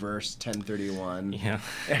about a reverse 1031. Yeah.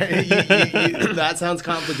 That sounds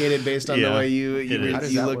complicated based on the way you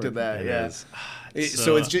looked at that. It yeah. is.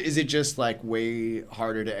 So is it just like way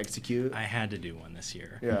harder to execute? I had to do one this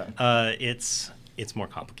year. Yeah. It's more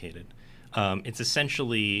complicated. It's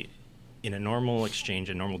essentially in a normal exchange,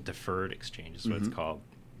 a normal deferred exchange is what it's called.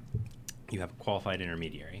 You have a qualified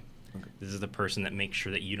intermediary. Okay. This is the person that makes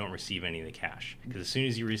sure that you don't receive any of the cash. Because as soon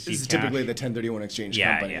as you receive this is cash, typically the 1031 exchange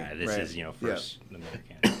company. Yeah, this is first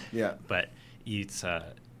American. Yeah. But it's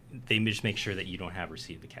they just make sure that you don't have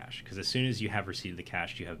received the cash. Because as soon as you have received the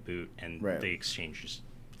cash, you have boot, and the exchange just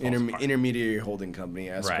intermediary holding company,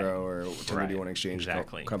 escrow, or 1031 exchange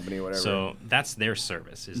company, whatever. So that's their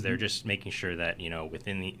service. They're just making sure that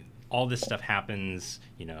within all this stuff happens.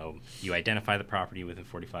 You identify the property within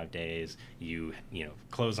 45 days. You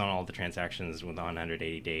close on all the transactions within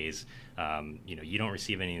 180 days. You don't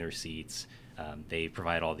receive any of the receipts. They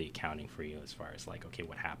provide all the accounting for you as far as like, okay,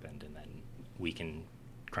 what happened, and then we can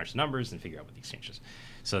crunch the numbers and figure out what the exchange is.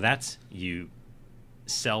 So that's you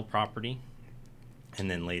sell property, and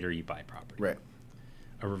then later you buy property. Right.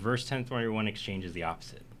 A reverse 1031 exchange is the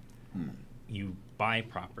opposite. You buy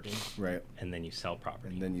property, right, and then you sell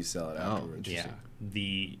property, and then you sell it afterwards. Yeah.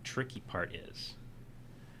 The tricky part is,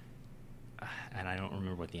 and I don't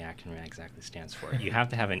remember what the acronym exactly stands for. You have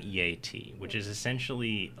to have an EAT, which is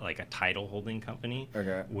essentially like a title holding company,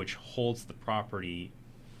 which holds the property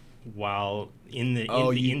while in the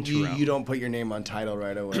interim. You don't put your name on title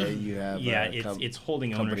right away. You have it's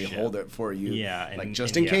holding company ownership. Hold it for you. Yeah, like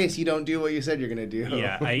just in case you don't do what you said you're going to do.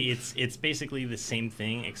 Yeah, it's basically the same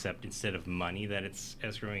thing, except instead of money that it's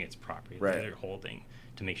escrowing, it's property that they're holding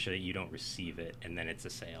to make sure that you don't receive it, and then it's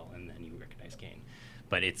a sale, and then you recognize gain.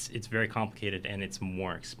 But it's very complicated, and it's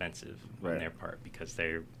more expensive on their part because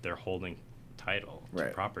they're holding title to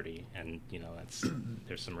property, and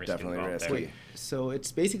there's some risk involved there. So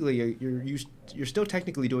it's basically you're still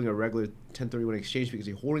technically doing a regular 1031 exchange because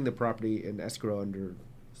you're holding the property in escrow under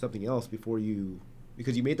something else because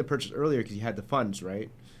you made the purchase earlier because you had the funds,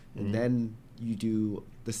 right? And then you do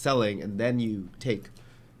the selling, and then you take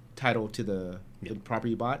title to the property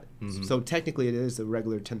you bought. So technically it is a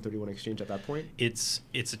regular 1031 exchange at that point. It's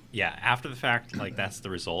after the fact, like that's the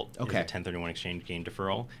result. Okay. Is a 1031 exchange gain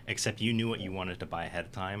deferral, except you knew what you wanted to buy ahead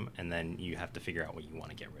of time, and then you have to figure out what you want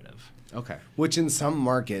to get rid of. Okay. Which in some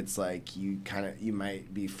markets, like you you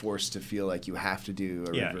might be forced to feel like you have to do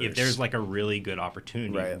a reverse. If there's like a really good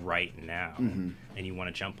opportunity right now, and you want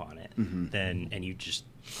to jump on it, then and you just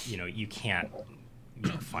you can't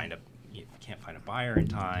find a buyer in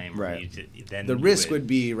time. Right. Then the risk would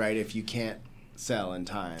be if you can't sell in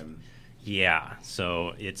time. Yeah.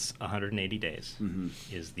 So it's 180 days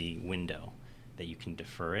is the window that you can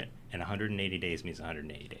defer it, and 180 days means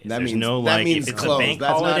 180 days. That There's means no that means if it's closed. a bank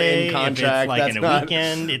That's holiday, not in contract. if it's like That's in a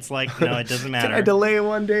weekend, it's like no, it doesn't matter. Can I delay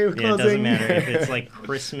one day of closing? It doesn't matter if it's like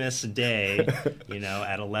Christmas Day, at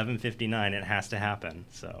 11:59, it has to happen.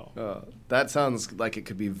 So that sounds like it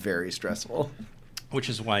could be very stressful. Which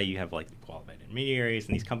is why you have like the qualified intermediaries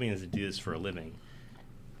and these companies that do this for a living,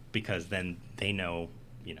 because then they know,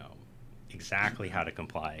 exactly how to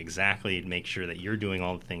comply, exactly make sure that you're doing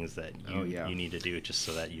all the things that you need to do, just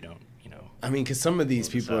so that you don't, I mean, because some of these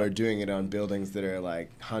people are doing it on buildings that are like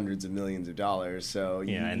hundreds of millions of dollars. So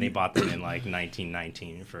and they bought them in like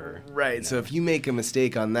 1919 for So if you make a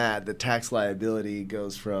mistake on that, the tax liability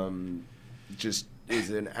goes from just is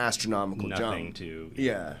an astronomical jump to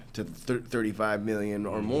 35 million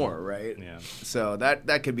or more, right? Yeah. So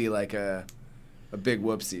that could be like a big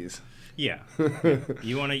whoopsies. Yeah.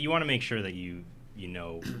 You want to make sure that you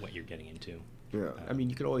know what you're getting into. Yeah. I mean,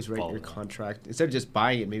 you could always write your contract instead of just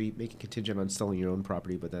buying it, maybe make it contingent on selling your own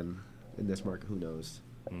property, but then in this market, who knows?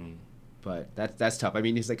 But that's tough. I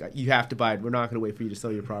mean, it's like you have to buy it. We're not going to wait for you to sell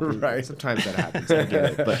your property. Right. Sometimes that happens. I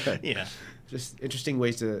get it. But yeah. Just interesting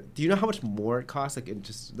ways to. Do you know how much more it costs? Like,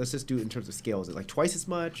 let's just do it in terms of scale. Is it like twice as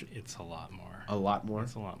much? It's a lot more. A lot more.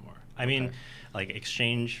 It's a lot more. I mean, like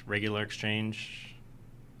regular exchange,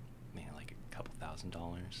 like a couple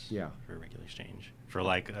 $1,000. Yeah. For a regular exchange. For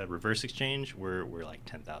like a reverse exchange, we're like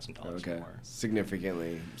 $10,000 more.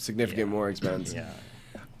 Significant more expense. Yeah.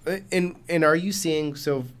 And are you seeing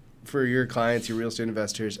for your clients, your real estate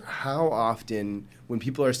investors, how often when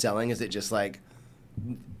people are selling, is it just like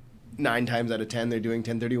 9 times out of 10 they're doing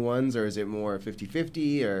 1031s, or is it more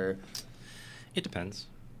 50-50 or? It depends.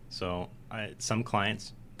 So some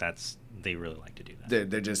clients, they really like to do that.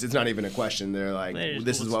 They're just, it's not even a question. They're like,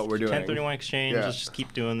 this is what we're doing. 1031 exchange, let's just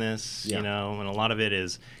keep doing this, and a lot of it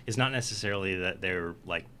is not necessarily that they're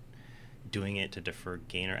like doing it to defer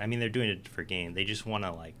gain, or I mean, they're doing it to defer gain. They just want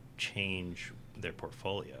to like change their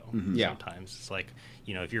portfolio. Yeah. Sometimes it's like,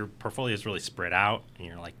 you know, if your portfolio is really spread out and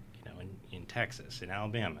you're like, you know, in Texas, in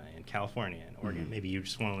Alabama, in California, in Oregon, maybe you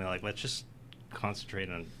just want to like, let's just concentrate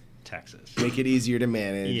on Texas. Make it easier to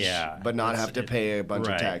manage, Yeah, but not have to pay a bunch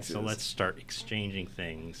of taxes. So let's start exchanging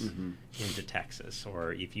things into Texas.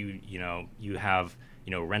 Or if you have,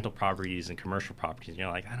 you know, rental properties and commercial properties, and you're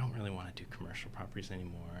like, I don't really want to do commercial properties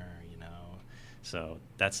anymore, you know. So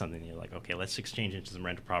that's something you're like, okay, let's exchange into some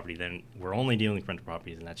rental property. Then we're only dealing with rental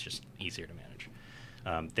properties, and that's just easier to manage.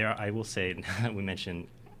 I will say, we mentioned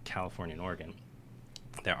California and Oregon.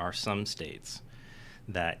 There are some states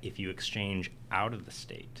that if you exchange out of the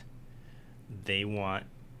state, they want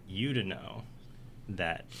you to know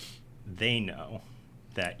that they know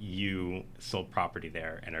that you sold property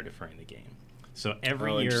there and are deferring the gain. So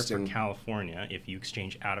every year for California, if you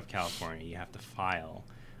exchange out of California, you have to file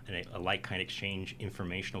a like-kind exchange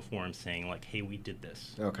informational form saying, like, hey, we did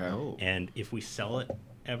this. Okay. Oh. And if we sell it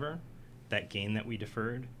ever, that gain that we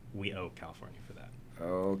deferred, we owe California for that.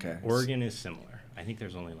 Oh, okay. Oregon is similar. I think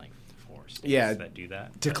there's only like 4 states that do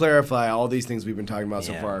that. To clarify, all these things we've been talking about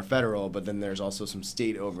so Yeah. far are federal, but then there's also some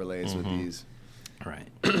state overlays with these. Right.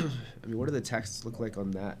 I mean, what do the taxes look like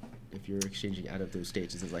on that if you're exchanging out of those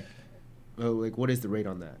states? Is it like, what is the rate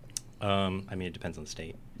on that? I mean, it depends on the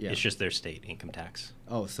state. Yeah. It's just their state income tax.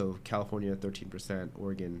 Oh, so California 13%,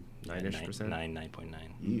 Oregon 9-ish percent. 9.9.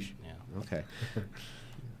 Yeesh. Yeah. Okay.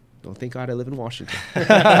 Don't think God I live in Washington.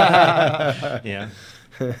 Yeah.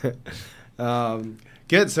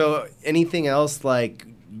 Good. So anything else like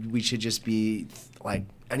we should just be like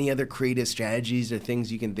any other creative strategies or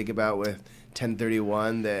things you can think about with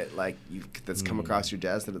 1031 that like that's come across your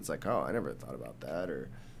desk that it's like, oh, I never thought about that, or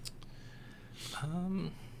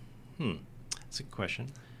That's a good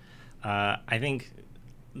question. I think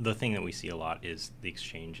the thing that we see a lot is the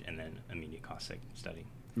exchange and then immediate cost study.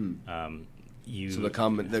 So the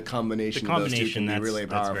combination of those two can be really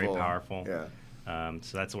powerful. That's very powerful. Yeah.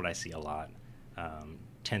 So that's what I see a lot.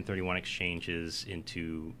 1031 exchanges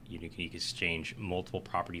into, you can exchange multiple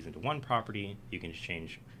properties into one property. You can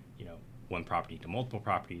exchange, one property to multiple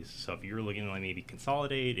properties. So if you're looking to like maybe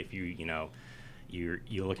consolidate, if you're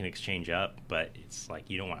looking to exchange up, but it's like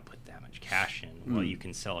you don't want to put that much cash in. Well, you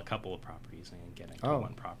can sell a couple of properties and get into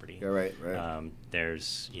one property. Yeah, right.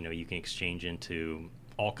 There's, you can exchange into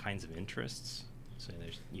all kinds of interests. So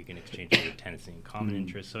you can exchange into tenancy and common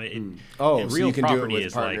interest. So so real you can do it property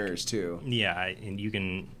with partners too. Yeah, and you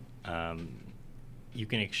can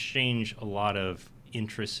exchange a lot of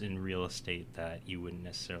interests in real estate that you wouldn't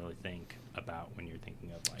necessarily think about when you're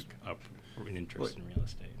thinking of like an interest in real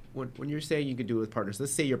estate. When you're saying you can do it with partners,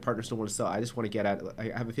 let's say your partners don't want to sell. I just want to get out.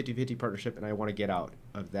 I have a 50-50 partnership, and I want to get out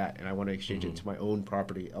of that, and I want to exchange it to my own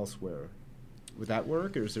property elsewhere. Would that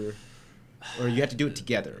work, or you have to do it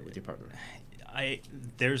together with your partner?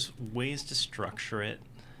 There's ways to structure it.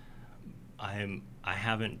 I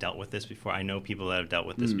haven't dealt with this before. I know people that have dealt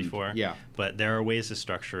with this before. Yeah. But there are ways to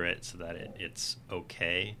structure it so that it's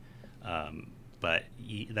okay. But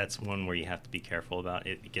that's one where you have to be careful about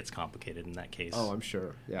it. It gets complicated in that case. Oh, I'm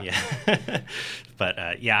sure. Yeah. Yeah. But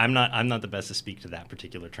I'm not the best to speak to that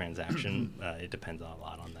particular transaction. It depends a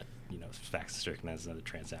lot on that, facts and circumstances of the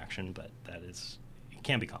transaction. But it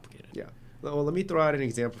can be complicated. Yeah. Well, let me throw out an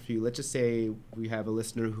example for you. Let's just say we have a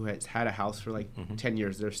listener who has had a house for like 10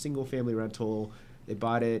 years. They're a single family rental. They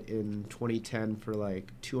bought it in 2010 for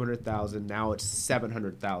like $200,000. Now it's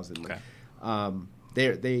 $700,000. Okay.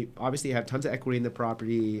 They obviously have tons of equity in the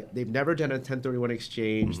property. They've never done a 1031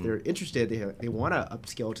 exchange. They're interested. They want to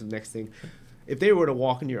upscale to the next thing. If they were to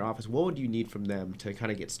walk into your office, what would you need from them to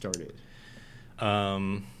kind of get started?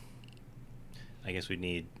 I guess we'd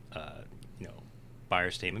need buyer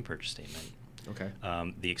statement, purchase statement. Okay.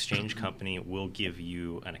 The exchange company will give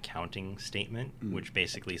you an accounting statement, which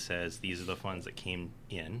basically says these are the funds that came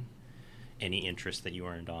in, any interest that you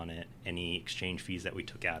earned on it, any exchange fees that we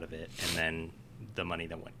took out of it, and then the money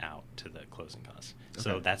that went out to the closing costs. Okay.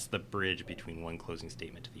 So that's the bridge between one closing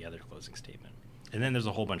statement to the other closing statement. And then there's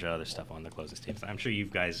a whole bunch of other stuff on the closing statements. I'm sure you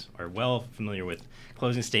guys are well familiar with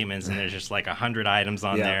closing statements, and there's just like 100 items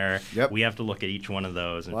on there. Yep. We have to look at each one of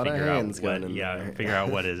those and figure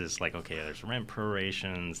out what is. It's like, okay, there's rent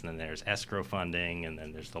prorations, and then there's escrow funding, and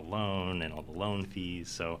then there's the loan and all the loan fees.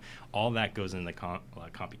 So all that goes in the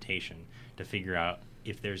computation to figure out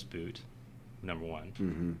if there's boot, number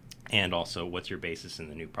one. And also, what's your basis in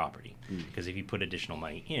the new property? Because if you put additional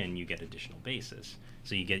money in, you get additional basis.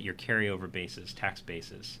 So you get your carryover basis, tax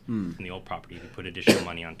basis from the old property. If you put additional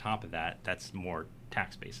money on top of that, that's more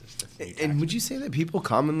tax basis. That's new tax And would you basis. say that people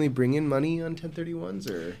commonly bring in money on 1031s,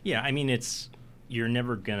 or? Yeah, I mean, you're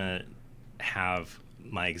never gonna have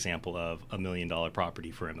my example of $1 million property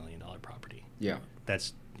for $1 million property. Yeah.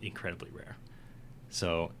 That's incredibly rare.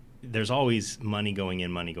 So there's always money going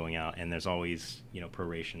in, money going out, and there's always,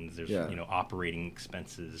 prorations. There's, operating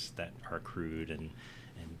expenses that are accrued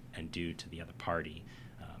and due to the other party.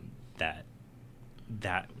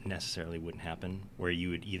 That necessarily wouldn't happen, where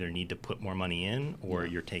you would either need to put more money in or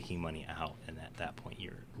you're taking money out, and at that point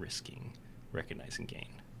you're risking recognizing gain.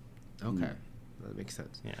 Okay, that makes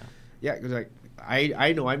sense. Yeah. Yeah, because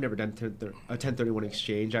I know I've never done a 1031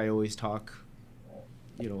 exchange. I always talk,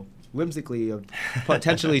 whimsically of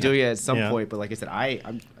potentially doing it at some point. But like I said,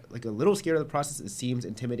 I'm like a little scared of the process. It seems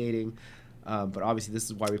intimidating. But obviously, this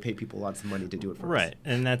is why we pay people lots of money to do it for us. Right,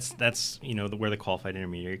 and that's where the qualified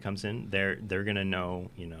intermediary comes in. They're going to know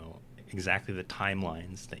exactly the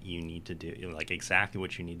timelines that you need to do, like exactly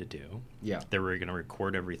what you need to do. Yeah, they're going to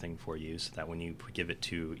record everything for you, so that when you give it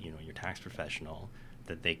to your tax professional,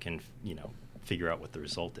 that they can figure out what the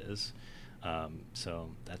result is. So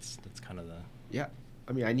that's kind of the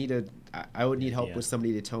I mean, I would need help with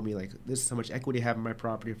somebody to tell me, like, this is how much equity I have in my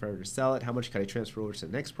property if I were to sell it. How much can I transfer over to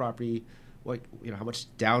the next property? What, how much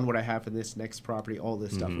down would I have in this next property? All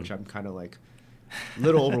this stuff, which I'm kind of like a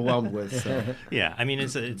little overwhelmed with. So. Yeah, I mean,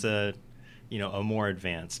 it's a a more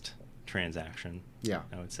advanced transaction. Yeah,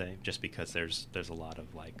 I would say, just because there's a lot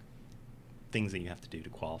of like things that you have to do to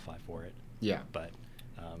qualify for it. Yeah, but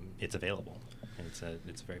it's available. And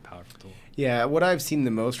it's a very powerful tool. Yeah, what I've seen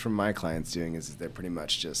the most from my clients doing is they're pretty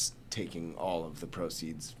much just taking all of the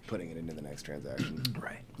proceeds, putting it into the next transaction.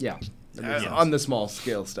 Right. Yeah. On the small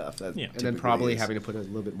scale stuff. That and then probably having to put a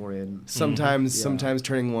little bit more in. Sometimes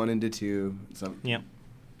turning one into two. Yeah.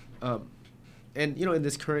 And in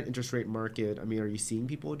this current interest rate market, I mean, are you seeing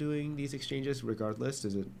people doing these exchanges regardless?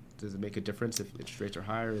 Does it make a difference if interest rates are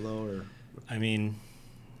high or low? Or I mean,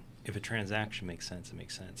 if a transaction makes sense, it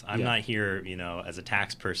makes sense. I'm not here, as a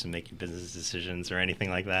tax person making business decisions or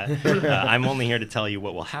anything like that. I'm only here to tell you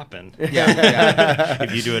what will happen.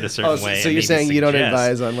 If you do it a certain way. So you're saying you don't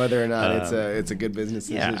advise on whether or not it's a good business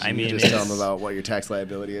decision. I mean, you just tell them about what your tax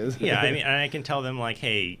liability is. Yeah, I mean, I can tell them like,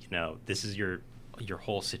 hey, this is your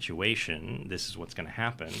whole situation. This is what's going to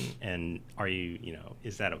happen, and are you,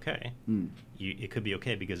 is that okay? It could be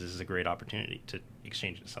okay because this is a great opportunity to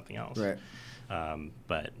exchange it to something else. Right.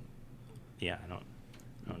 But yeah, I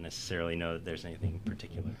don't necessarily know that there's anything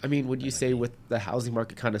particular. I mean, would you say with the housing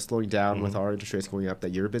market kind of slowing down with our interest rates going up, that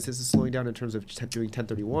your business is slowing down in terms of doing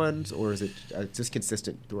 1031s, or is it just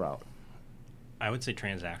consistent throughout? I would say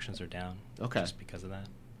transactions are down. Okay. Just because of that.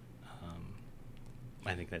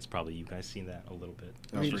 I think that's probably, you guys seen that a little bit.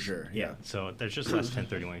 Oh, for sure. Yeah. So there's just less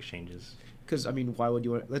 1031 exchanges. Because, I mean, why would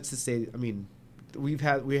you want, let's just say, I mean, we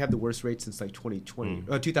have the worst rate since like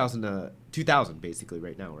 2000 basically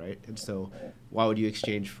right now, right? And so why would you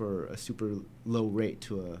exchange for a super low rate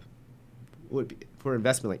to for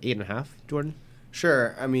investment like 8.5, Jordan?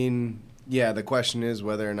 Sure. I mean, yeah, the question is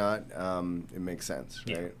whether or not it makes sense,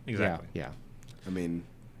 right? Yeah, exactly. Yeah. I mean,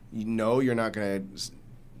 you're not going to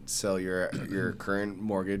sell your current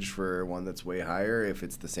mortgage for one that's way higher if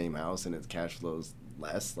it's the same house and its cash flows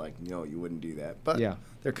less. Like, you wouldn't do that. But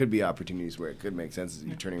there could be opportunities where it could make sense as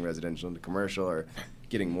you're turning residential into commercial, or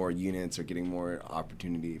getting more units, or getting more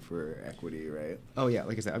opportunity for equity, right? Oh yeah,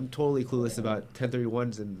 like I said, I'm totally clueless about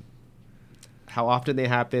 1031s and how often they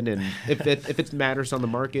happen, and if it matters on the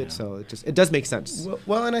market. Yeah. So it does make sense.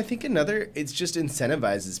 Well, and I think it's just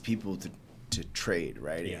incentivizes people to trade,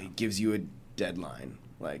 right? Yeah. It gives you a deadline.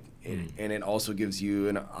 And it also gives you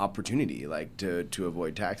an opportunity, like, to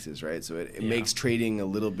avoid taxes, right? So it makes trading a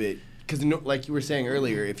little bit, because like you were saying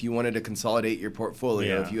earlier, if you wanted to consolidate your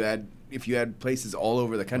portfolio, if you had places all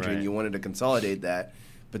over the country and you wanted to consolidate that,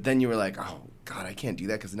 but then you were like, oh God, I can't do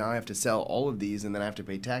that because now I have to sell all of these and then I have to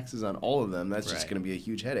pay taxes on all of them. That's just going to be a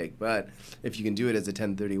huge headache. But if you can do it as a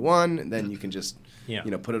 1031, then you can just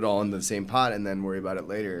put it all into the same pot and then worry about it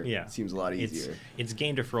later. Yeah. It seems a lot easier. It's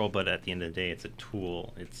gain deferral, but at the end of the day, it's a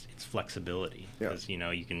tool. It's flexibility, because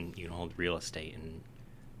you can hold real estate, and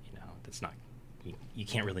that's not, you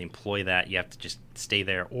can't really employ that. You have to just stay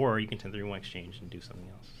there, or you can 1031 exchange and do something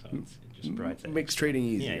else. So it just provides that. Makes trading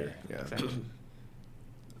easier. Yeah. Exactly.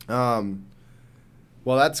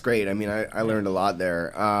 Well, that's great. I mean, I learned a lot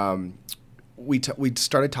there. We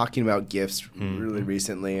started talking about gifts really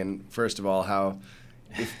recently, and first of all, how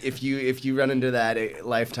if you run into that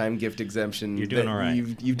lifetime gift exemption, You're doing all right.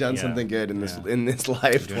 You've done Yeah. something good in Yeah. this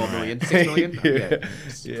life. You're doing all right. 6 million? Okay.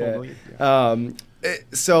 Yeah. 12 million? Yeah.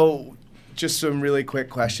 So, just some really quick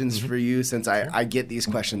questions Mm-hmm. for you, since I get these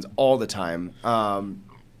questions all the time. I'm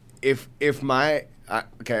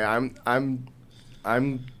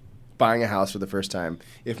buying a house for the first time.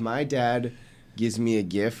 If my dad gives me a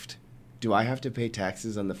gift, do I have to pay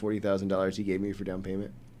taxes on the $40,000 he gave me for down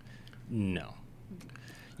payment? No.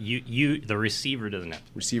 The receiver doesn't have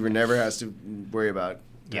to. Receiver never has to worry about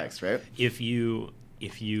tax, right? If you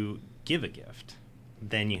give a gift,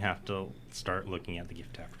 then you have to start looking at the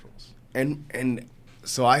gift tax rules. And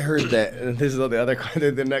so I heard that, and this is the other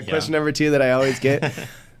Yeah. question number 2 that I always get.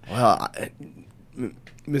 Well,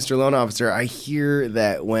 Mr. Loan Officer, I hear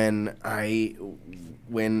that when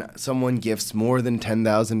someone gifts more than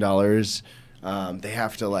 $10,000, they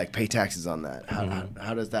have to like pay taxes on that.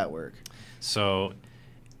 How does that work? So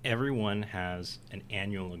everyone has an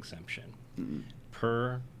annual exemption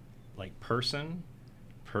per person,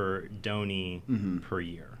 per donee per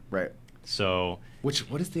year. Right. So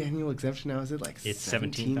What is the annual exemption now? Is it like it's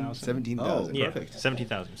 17,000. 17,000. Oh, Yeah, perfect.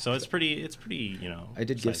 17,000. So it's pretty. I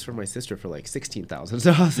did gifts for sizable. my sister for like 16,000.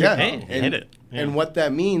 So I was Yeah. like, Hey, oh. you hit it. Yeah. And what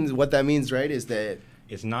that means, right, is that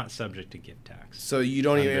It's not subject to gift tax. so you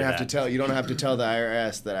don't even Under have to that. tell the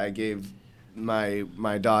IRS that I gave my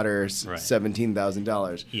daughter Right.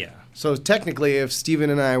 $17,000. Yeah. So technically, if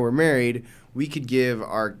Steven and I were married, we could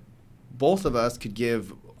both of us could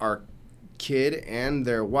give our kid and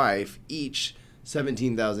their wife each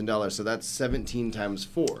 $17,000. So that's 17 times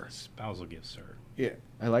 4. Spousal gifts are Yeah.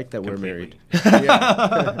 I like that we're completely. married.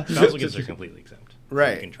 Yeah. Spousal gifts are completely exempt.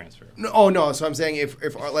 Right. You can transfer. No. So I'm saying if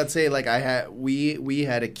let's say like we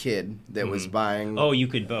had a kid that was buying. Oh, you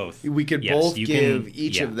could both. We could Yes, both you give can-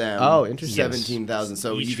 each yeah. of them. Oh, interesting. 17,000.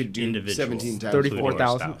 So Each you could do individual, 17 times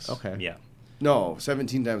 34,000? 4. spouse. Okay. Yeah. No,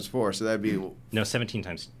 17 times 4. So that'd be. No, 17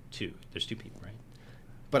 times 2. There's 2 people, right?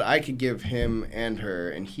 But I could give him and her,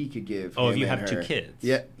 and he could give. Oh, him if you and have 2 her. kids.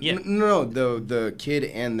 Yeah. Yeah. No. The kid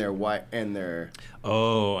and their wife and their.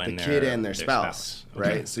 Oh, The and kid and their spouse, Okay.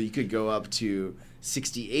 right? So you could go up to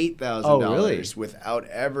 $68,000 Oh, really? without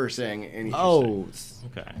ever saying anything. Oh,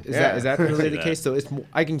 Okay. is that really the That. case? So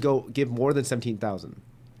I can go give more than 17,000.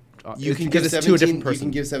 You can because give it's to a 17. different You person.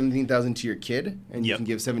 can give 17,000 to your kid, and you Yep. can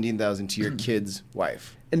give 17,000 to your kid's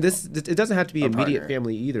wife. And it doesn't have to be A immediate partner.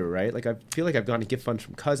 family either, right? Like I feel like I've gotten gift funds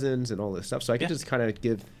from cousins and all this stuff, so I can Yeah. just kind of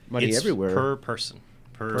give money It's everywhere. per person.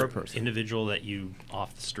 Per person. individual that you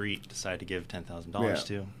off the street decide to give $10,000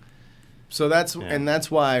 to. So that's Yeah. and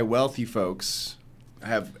that's why wealthy folks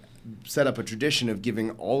have set up a tradition of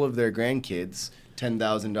giving all of their grandkids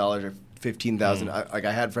 $10,000 or $15,000. Like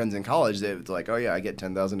I had friends in college that was like, "Oh yeah, I get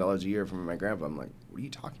 $10,000 a year from my grandpa." I'm like, "What are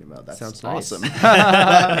you talking about? That Sounds awesome." nice.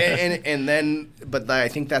 but I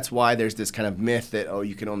think that's why there's this kind of myth that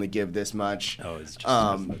you can only give this much. Oh, it's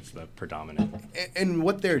just that's the predominant. And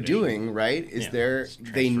what they're doing, right, is Yeah, it's they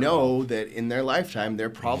transferable. know that in their lifetime they're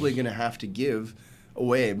probably going to have to give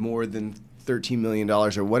away more than $13 million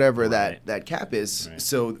or whatever Right. that cap is. Right.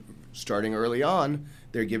 So starting early on,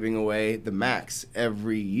 they're giving away the max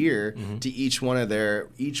every year Mm-hmm. to each one of their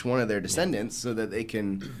descendants, so that they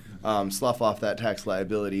can slough off that tax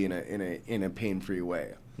liability in a pain-free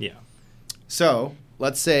way. Yeah. So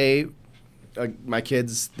let's say my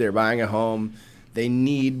kids, they're buying a home. They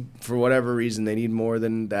need, for whatever reason, they need more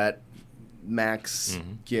than that max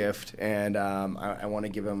gift, and I want to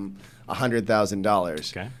give them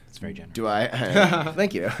 $100,000. Okay. It's very generous. Do I?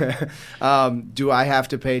 Thank you. Do I have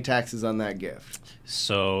to pay taxes on that gift?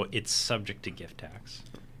 So it's subject to gift tax,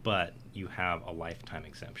 but you have a lifetime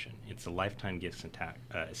exemption. It's a lifetime gifts and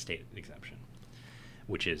estate exemption,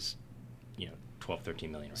 which is, 12,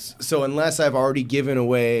 13 million right now. So unless I've already given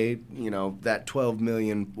away, that 12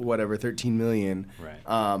 million, whatever, 13 million, Right.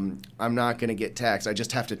 I'm not going to get taxed. I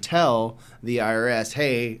just have to tell the IRS,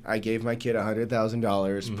 hey, I gave my kid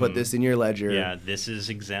 $100,000. Put this in your ledger. Yeah, this is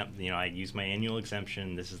exempt. I use my annual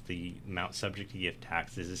exemption. This is the amount subject to gift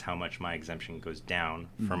tax. This is how much my exemption goes down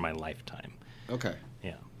for my lifetime. Okay.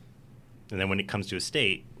 Yeah. And then when it comes to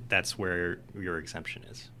estate, that's where your exemption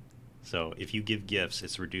is. So if you give gifts,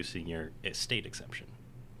 it's reducing your estate exemption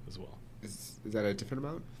as well. Is that a different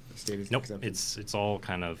amount? State is Nope, exempted? it's all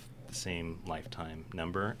kind of the same lifetime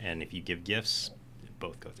number, and if you give gifts, it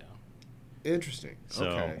both goes down. Interesting. So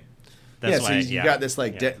Okay. that's so why you've got this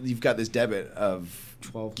you've got this debit of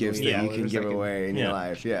 12 gifts that million you can dollars give I can- away in your Yeah.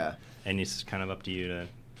 life. Yeah. and it's kind of up to you to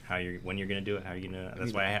when you're going to do it, how you're going to.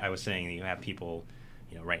 That's why I was saying that you have people,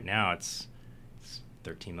 right now it's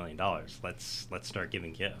 $13 million. Let's start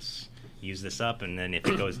giving gifts. Use this up, and then if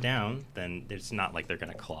it goes down, then it's not like they're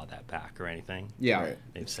going to claw that back or anything. Yeah, Right.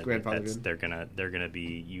 They've said grandfathered that they're gonna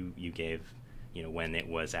be you gave, when it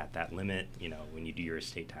was at that limit. When you do your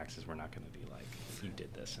estate taxes, we're not going to be like, you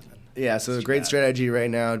did this and then. Yeah, so the it's great bad. strategy right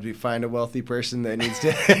now would be find a wealthy person that needs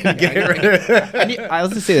to get rid of I was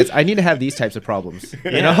gonna say this. I need to have these types of problems.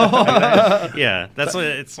 Yeah, that's why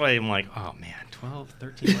it's why I'm like, oh man, 12,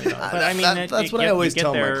 13 million dollars. But I mean, that's what I always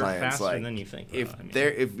tell my there clients. faster Like, than you think. if though. I mean,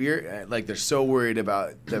 if you're like they're so worried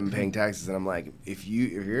about them paying taxes, and I'm like, if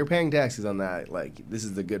you're paying taxes on that, like this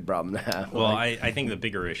is a good problem to have. well, Like, I think the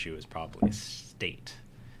bigger issue is probably estate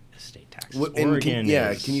taxes. What- and Oregon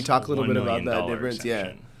is can you talk a little bit $1 about that million difference?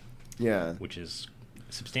 exemption, yeah. which is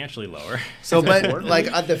substantially lower. So, but like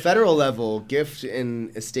at the federal level, gift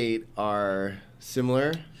and estate are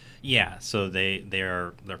similar. Yeah, so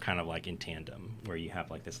they're kind of like in tandem, where you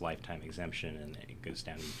have like this lifetime exemption, and it goes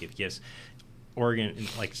down and you give gifts. Oregon,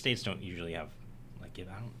 like states don't usually have like I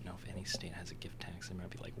don't know if any state has a gift tax. There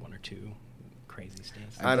might be like one or two crazy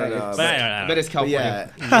states. I don't know. But I don't I bet it's But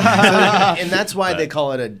California. yeah, and that's why they But-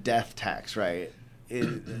 call it a death tax, right?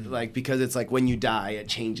 Like because it's like when you die, it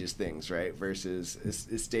changes things, right? Versus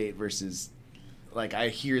estate versus. Like I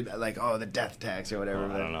hear that, like the death tax or whatever.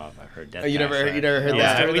 I don't know if I've heard death Oh, you tax. never heard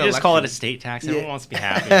Yeah, that? we just call it estate tax. Everyone wants to be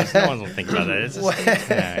happy. No one will think about that. It's a What? estate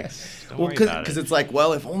tax. Don't worry about because it. it's like,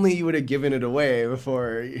 well, if only you would have given it away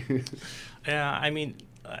before. Yeah, I mean,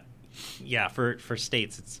 yeah, for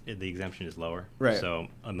states, the exemption is lower. Right. So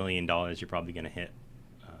 $1 million, you're probably going to hit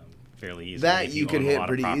fairly easily. That if you could own a hit lot of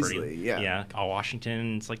pretty property. easily, yeah. Yeah.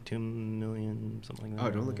 Washington, it's like 2 million, something like that.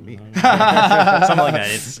 Oh, don't look at me. Something like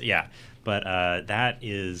that. But that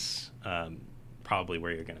is probably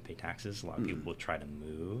where you're going to pay taxes. A lot of people will try to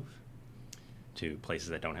move to places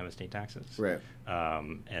that don't have estate taxes. Right.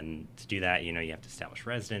 And to do that, you have to establish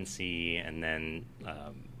residency, and then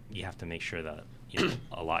you have to make sure that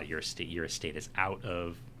a lot of your estate is out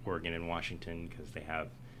of Oregon and Washington, because they have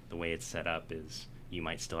the way it's set up is you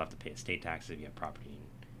might still have to pay estate taxes if you have property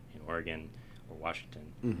in Oregon or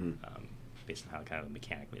Washington, based on how kind of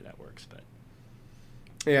mechanically that works. But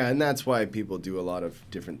Yeah, and that's why people do a lot of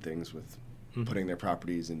different things with putting their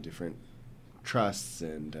properties in different trusts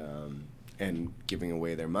and giving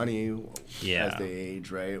away their money as they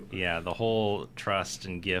age, right? yeah, the whole trust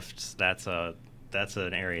and gifts, that's an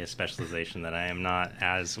area of specialization that I am not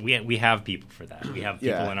as we have people for that. We have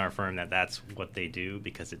people in our firm that's what they do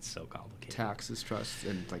because it's so complicated. Taxes, trusts,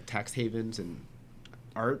 and like tax havens and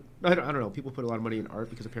art. I don't know. People put a lot of money in art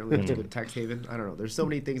because apparently that's a good tax haven. I don't know. There's so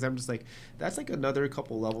many things. I'm just like, that's like another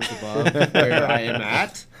couple levels above where I am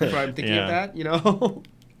at. Where I'm thinking of that,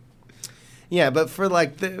 Yeah, but for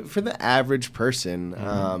the average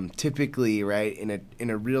person, typically, right, in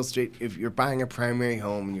a real estate, if you're buying a primary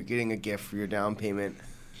home and you're getting a gift for your down payment,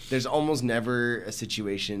 there's almost never a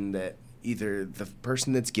situation that either the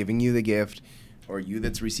person that's giving you the gift or you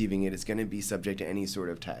that's receiving it is going to be subject to any sort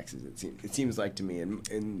of taxes. It seems like to me in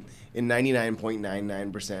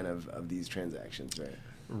 99.99% of these transactions, right?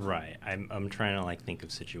 Right. I'm trying to think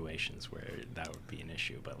of situations where that would be an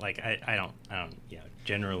issue, but I don't. Yeah.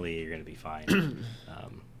 Generally, you're going to be fine.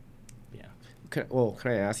 Yeah. Can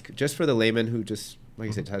I ask, just for the layman who just, like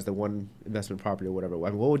I said, has the one investment property or whatever,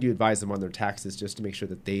 what would you advise them on their taxes just to make sure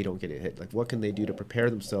that they don't get it hit? Like, what can they do to prepare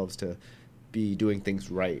themselves to be doing things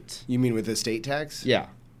right? You mean with estate tax? Yeah.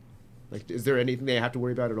 Like, is there anything they have to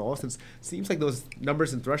worry about at all? Since it seems like those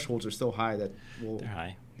numbers and thresholds are so high that, They're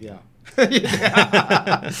high. Yeah.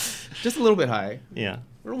 Just a little bit high. Yeah.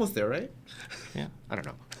 We're almost there, right? Yeah. I don't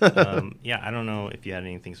know. Yeah, I don't know if you had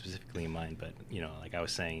anything specifically in mind, but like I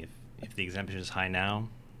was saying, if the exemption is high now,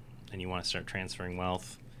 and you want to start transferring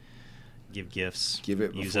wealth, give gifts, Give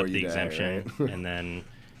it use before up the you die, exemption, right? and then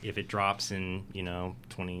if it drops in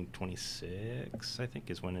 2026, I think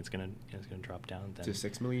is when it's gonna drop down. Then To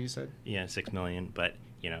 6 million, you said? yeah, 6 million, but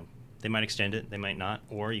they might extend it, they might not,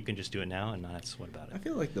 or you can just do it now and not have to sweat about I it.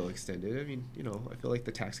 feel like they'll extend it. I mean, I feel like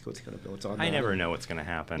the tax code's kind of built on I that. never know what's gonna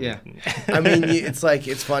happen. Yeah. I mean,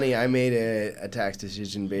 it's funny. I made a tax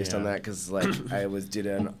decision based on Yeah. that because I did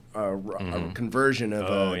a conversion of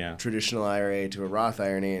a traditional IRA to a Roth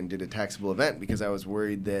IRA and did a taxable event because I was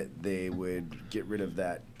worried that they would get rid of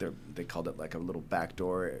that. They called it like a little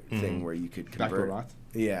backdoor thing where you could convert. Backdoor Roth?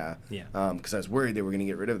 Yeah. Yeah. Because I was worried they were going to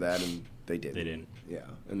get rid of that, and they didn't. They didn't. Yeah.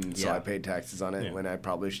 And so Yeah. I paid taxes on it Yeah. when I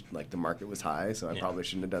probably the market was high, so I probably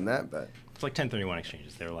shouldn't have done that. But It's like 1031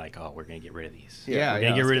 exchanges. They were like, "Oh, we're gonna get rid of these. Yeah, we're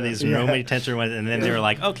gonna get rid of these. Yeah. No many 1031." And then they were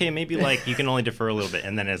like, "Okay, maybe you can only defer a little bit."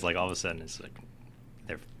 And then it's like all of a sudden it's like,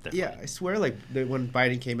 they're Yeah, fine. I swear, like when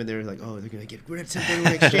Biden came in, they were like, "Oh, they're gonna get rid of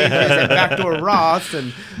 1031 exchanges and backdoor Roths,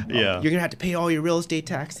 and Yeah. you're gonna have to pay all your real estate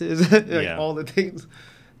taxes, like Yeah. all the things."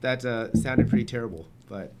 That sounded pretty terrible.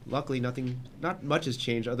 But luckily, not much has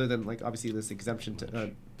changed other than like obviously this exemption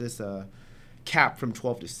to this cap from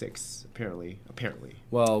 12 to 6. Apparently.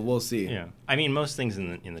 Well, we'll see. Yeah, I mean, most things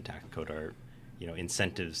in the tax code are,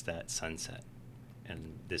 incentives that sunset,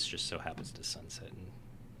 and this just so happens to sunset in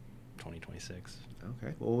 2026.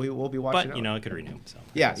 Okay. Well, we'll be watching. But out. it could renew. So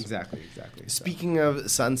Yeah, exactly. Speaking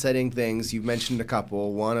of sunsetting things, you've mentioned a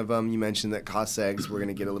couple. One of them, you mentioned that cost segs were going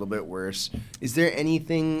to get a little bit worse. Is there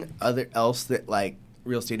anything else that like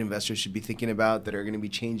real estate investors should be thinking about that are going to be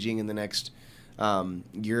changing in the next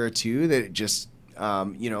year or two? That just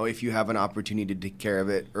if you have an opportunity to take care of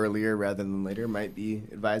it earlier rather than later, might be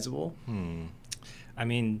advisable. I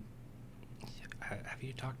mean, have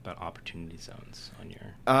you talked about opportunity zones on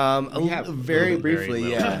your? Very briefly,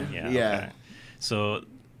 little. yeah. Okay. So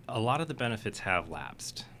a lot of the benefits have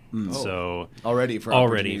lapsed. So already for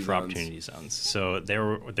opportunity zones. So there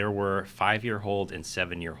were 5-year hold and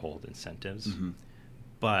 7-year hold incentives,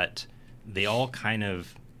 but they all kind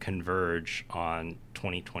of converge on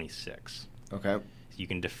 2026. Okay. You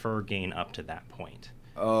can defer gain up to that point.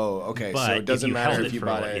 Oh, okay. But So it doesn't matter held if you for,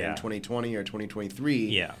 bought it in 2020 or 2023.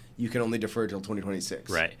 Yeah. You can only defer till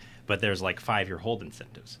 2026. Right. But there's like 5-year hold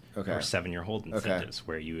incentives Okay. or 7-year hold incentives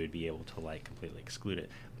where you would be able to like completely exclude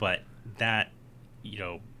it. But that,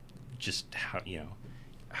 just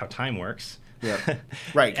how time works. Yeah.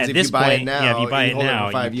 Right. Because At if this you buy point, it now, if you buy it hold now,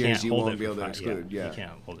 it for 5 you years, can't you hold won't it be for able to exclude. Yeah. You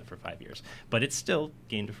can't hold it for 5 years. But it's still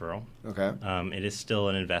gain deferral. Okay. It is still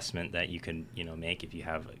an investment that you can, make if you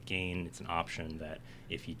have a gain. It's an option that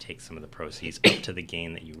if you take some of the proceeds up to the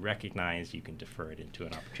gain that you recognize, you can defer it into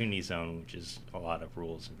an opportunity zone, which is a lot of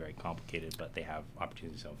rules and very complicated, but they have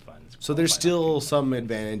opportunity zone funds. So there's still some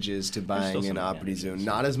advantages to buying an some opportunity zone. advantages.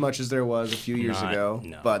 Not as much as there was a few years ago,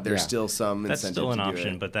 No. but there's Yeah. still some That's incentive still an to do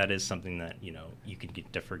option, it. but that is something that, you can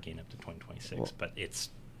get defer gain up to 2026, but it's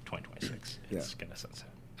 2026. It's going to sunset.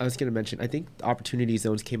 I was going to mention, I think opportunity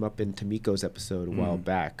zones came up in Tamiko's episode a while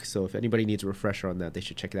back. So if anybody needs a refresher on that, they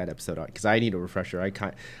should check that episode out because I need a refresher.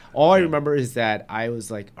 All I remember is that I was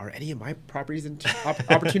like, are any of my properties in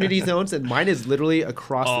opportunity zones? And mine is literally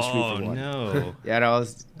across the street from one. Oh, no. Yeah, and I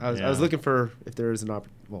was looking for if there is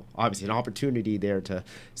obviously an opportunity there to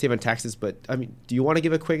save on taxes. But I mean, do you want to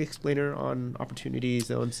give a quick explainer on opportunity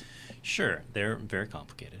zones? Sure. They're very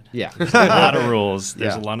complicated. Yeah. There's a lot of rules.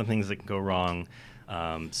 There's Yeah. a lot of things that can go wrong.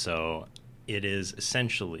 So it is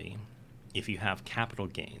essentially if you have capital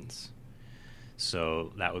gains.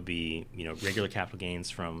 So that would be, regular capital gains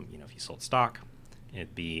from, if you sold stock.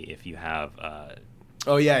 It'd be if you have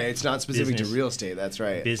Oh, yeah. It's not specific business- to real estate. That's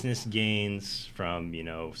right. business gains from,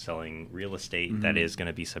 selling real estate that is going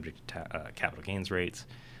to be subject to capital gains rates.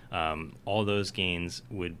 All those gains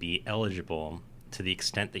would be eligible to the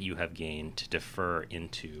extent that you have gained to defer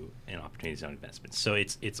into an opportunity zone investment. So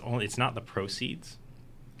it's not the proceeds.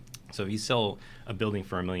 So if you sell a building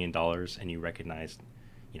for $1 million and you recognize,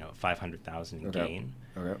 $500,000 in gain,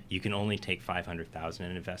 you can only take $500,000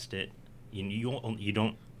 and invest it. You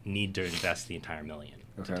don't need to invest the entire $1 million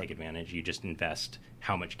to take advantage. You just invest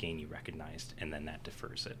how much gain you recognized, and then that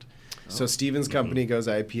defers it. So Steven's company goes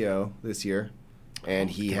IPO this year.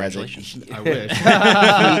 And he has Congratulations. I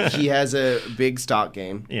wish. he has a big stock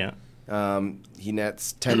gain. Yeah. He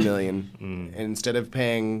nets $10 million, and instead of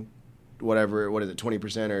paying what is it,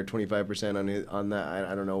 20% or 25% on that?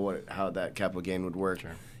 I don't know how that capital gain would work.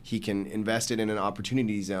 Sure. He can invest it in an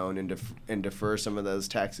opportunity zone and defer some of those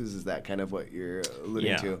taxes. Is that kind of what you're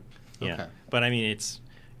alluding to? Yeah. Okay. But I mean, it's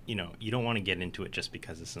you don't want to get into it just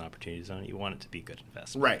because it's an opportunity zone. You want it to be a good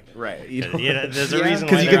investment. Right. There's a reason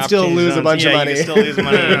why because you can still lose a bunch of money. You can still lose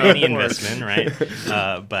money in any Of course. investment,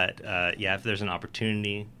 right? But if there's an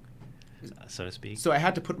opportunity, so to speak. So I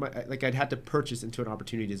had to I'd had to purchase into an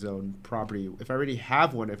opportunity zone property. If I already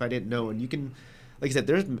have one, if I didn't know, and you can, like I said,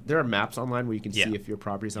 there are maps online where you can see if your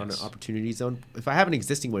property's on an opportunity zone. If I have an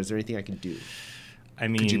existing one, is there anything I can do? I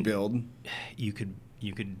mean, Could you build? You could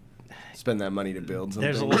Spend that money to build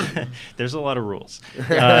something. There's a lot of rules. Is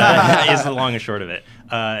the long and short of it.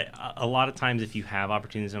 A lot of times, if you have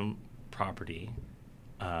opportunity zone property,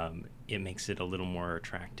 it makes it a little more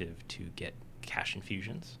attractive to get cash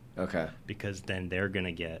infusions. Okay. Because then they're going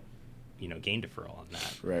to get, gain deferral on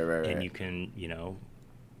that. Right. And you can,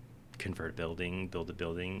 convert a building, build a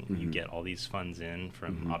building. You get all these funds in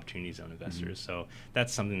from opportunity zone investors. So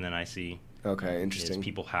that's something that I see. Okay, Is interesting.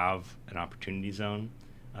 people have an opportunity zone,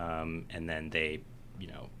 and then they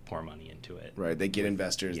pour money into it. Right. They get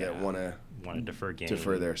investors that want to defer gain.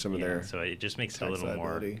 Defer some of their. So it just makes it a little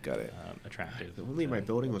more attractive. If only my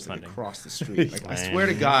building was like funding. across the street. Like, I swear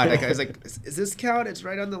to God, like I was like, is this count? It's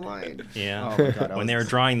right on the line. Yeah. Oh my God, when they were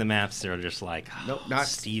drawing the maps, they were just like, nope, not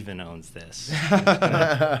Steven owns this.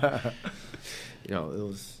 It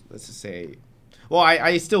was, let's just say, well,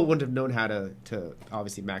 I still wouldn't have known how to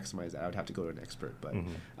obviously maximize that. I would have to go to an expert, but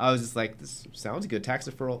I was just like, this sounds good. Tax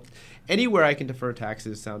deferral, anywhere I can defer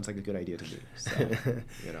taxes sounds like a good idea to me.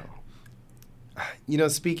 So,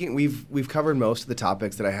 speaking, we've covered most of the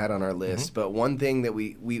topics that I had on our list, but one thing that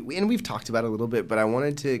we've talked about a little bit, but I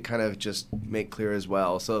wanted to kind of just make clear as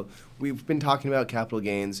well. So we've been talking about capital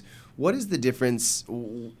gains. What is the difference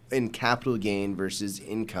in capital gain versus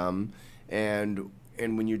income, and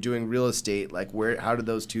when you're doing real estate, like how do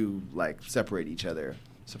those two like separate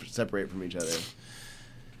from each other?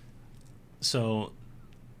 So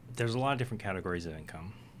there's a lot of different categories of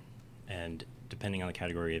income, and depending on the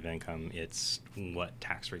category of income, it's what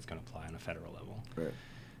tax rate's going to apply on a federal level.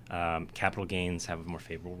 Right. Capital gains have a more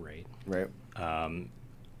favorable rate. Right.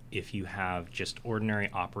 If you have just ordinary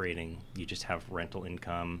operating, you just have rental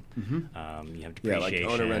income, you have depreciation. Yeah, like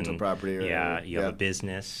own a rental property. You have a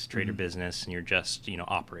business, trader business, and you're just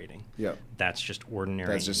operating. Yeah. That's just ordinary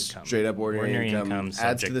income. That's just straight up ordinary income.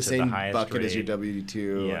 Adds to the same bucket rate. as your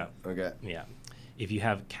W-2. Yeah. Okay. Yeah. If you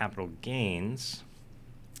have capital gains,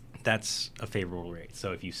 that's a favorable rate.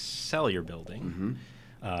 So if you sell your building,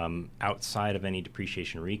 outside of any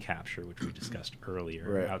depreciation recapture, which we discussed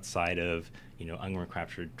earlier, outside of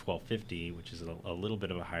unrecaptured 1250, which is a little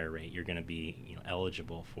bit of a higher rate, you're going to be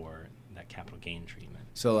eligible for that capital gain treatment.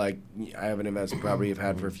 So like I have an investment property I've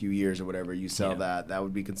had for a few years or whatever. You sell that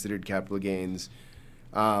would be considered capital gains.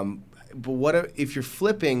 But what if you're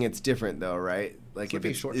flipping? It's different though, right? Like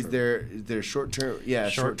flipping if is there short term? Yeah,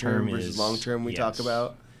 short term versus long term. We talk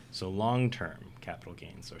about. So long term capital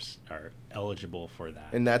gains are eligible for that.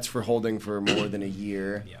 And that's for holding for more than a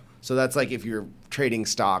year. Yeah. So that's like if you're trading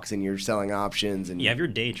stocks and you're selling options and if you're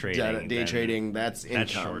day trading. Day trading, that's income.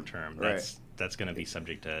 That's short term. Right. That's going to be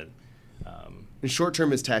subject to. And short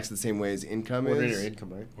term is taxed the same way as income is. Ordinary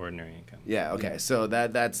income, right? Ordinary income. Yeah. Okay. So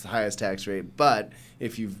that's the highest tax rate. But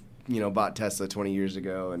if you've bought Tesla 20 years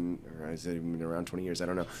ago, or has it even been around 20 years? I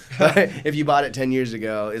don't know. If you bought it 10 years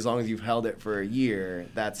ago, as long as you've held it for a year,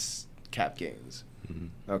 that's cap gains.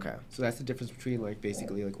 Okay. So that's the difference between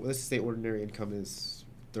basically let's say ordinary income is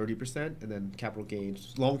 30%, and then capital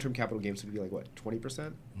gains, long-term capital gains would be what,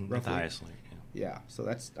 20%? Roughly? At the highest rate, yeah. So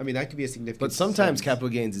that could be a significant. But sometimes capital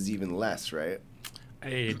gains is even less, right?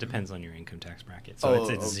 It depends on your income tax bracket. So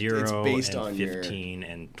it's 0, it's based and on 15,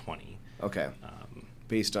 and 20. Okay.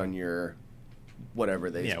 Based on your whatever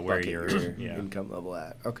they where your yeah. income level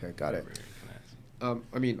at. Okay, got it.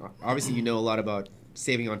 Obviously you know a lot about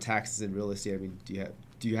saving on taxes in real estate. I mean,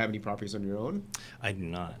 do you have any properties on your own? I do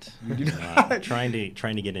not. You do not. Trying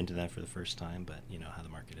to get into that for the first time, but how the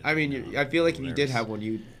market is. I mean, I feel like if you did have one,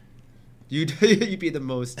 you'd be the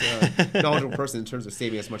most knowledgeable person in terms of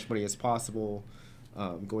saving as much money as possible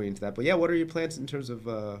going into that. But yeah, what are your plans in terms of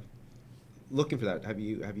looking for that? Do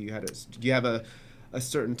you have a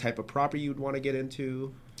certain type of property you'd want to get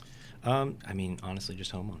into? I mean, honestly,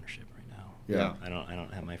 just home ownership right now. Yeah. I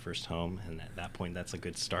don't have my first home, and at that point, that's a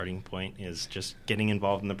good starting point. Is just getting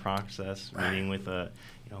involved in the process, meeting with a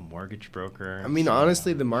mortgage broker. I mean,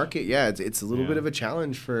 honestly, the market, it's a little bit of a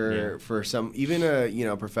challenge for some, even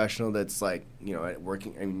a professional that's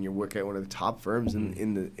working. I mean, you work at one of the top firms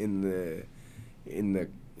in the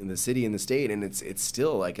city, in the state, and it's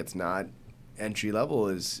still it's not entry level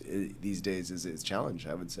these days is a challenge,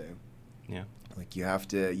 I would say. Yeah.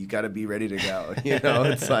 You got to be ready to go.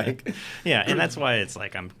 It's yeah, and that's why it's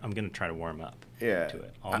I'm going to try to warm up to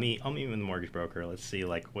it. I'll meet with the mortgage broker. Let's see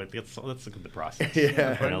let's look at the process.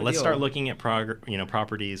 Let's start looking at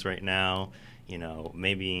properties right now.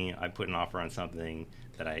 Maybe I put an offer on something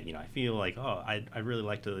that I feel I'd really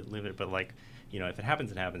like to live it, but if it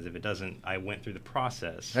happens, it happens. If it doesn't, I went through the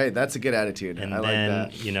process. Hey, that's a good attitude. And I then,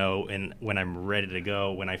 like that. And when I'm ready to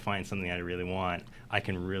go, when I find something I really want, I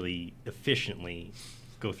can really efficiently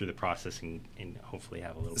go through the process and hopefully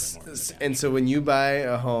have a little bit more of an advantage. And so when you buy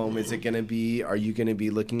a home, are you going to be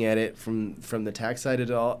looking at it from the tax side at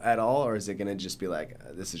all, or is it going to just be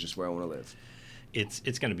this is just where I want to live?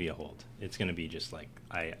 It's going to be a hold. It's going to be just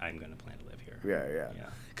I'm going to plan to live here. Yeah.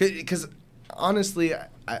 Because honestly,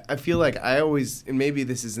 I feel like I always, and maybe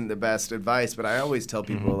this isn't the best advice, but I always tell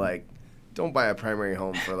people don't buy a primary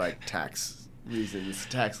home for tax reasons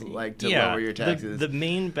to lower your taxes. The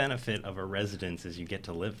main benefit of a residence is you get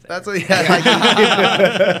to live there. That's what.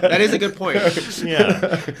 That is a good point.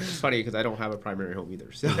 Yeah. It's funny because I don't have a primary home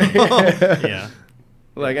either. So. Yeah.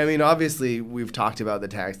 Like, I mean, obviously, we've talked about the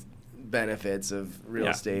tax benefits of real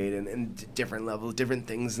estate and different levels, different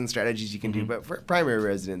things and strategies you can do. But for primary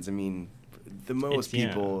residence, I mean, the most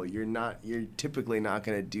people, you're typically not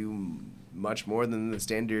going to do much more than the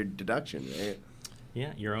standard deduction, right?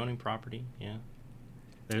 Yeah, you're owning property. Yeah.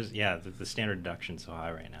 There's the standard deduction's so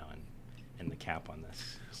high right now, and the cap on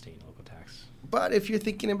this state and local tax. But if you're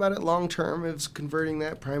thinking about it long term, it's converting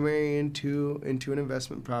that primary into an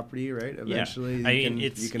investment property, right? Eventually,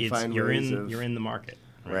 you can find ways of you're in the market,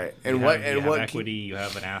 right? And you have equity, you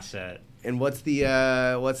have an asset. And what's the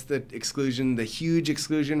exclusion? The huge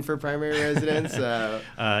exclusion for primary residence?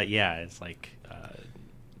 It's like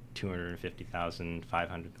 $250,000,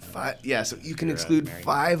 $500,000. So you can exclude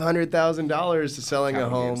 $500,000 to selling a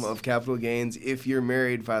home of capital gains if you're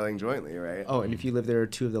married filing jointly, right? Oh, and if you live there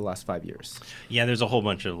 2 of the last 5 years. Yeah, there's a whole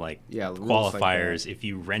bunch of qualifiers. Like if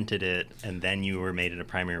you rented it and then you were made it a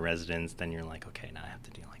primary residence, then you're like, okay, now I have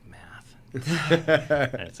to do like math.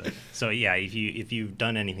 If you've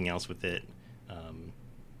done anything else with it,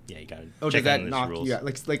 you got to check on these rules. Yeah,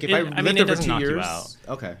 like if I lived there for 2 years.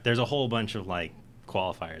 Okay. There's a whole bunch of like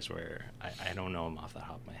qualifiers where I don't know them off the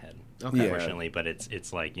top of my head, unfortunately, but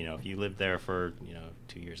it's like, if you lived there for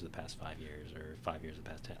 2 years of the past 5 years or 5 years of the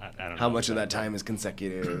past 10, I don't know how much of that time is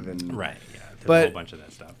consecutive and right. Yeah, there's a whole bunch of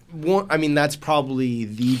that stuff. I mean, that's probably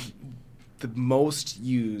the most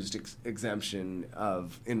used exemption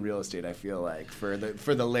in real estate, I feel like, for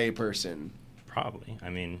the lay person. Probably. I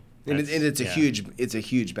mean, it's a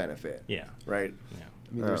huge benefit. Yeah. Right. Yeah.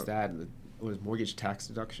 I mean, there's that. Was mortgage tax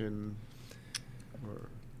deduction?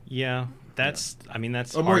 That's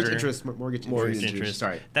mortgage harder. Mortgage interest.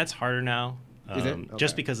 Sorry, that's harder now. Is it? Okay.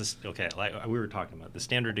 Just because like we were talking about, the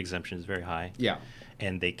standard exemption is very high. Yeah.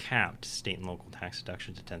 And they capped state and local tax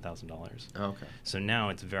deductions at $10,000. Okay. So now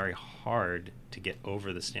it's very hard to get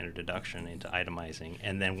over the standard deduction into itemizing,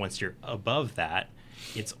 and then once you're above that,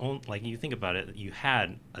 it's like you think about it, you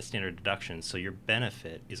had a standard deduction, so your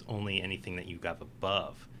benefit is only anything that you got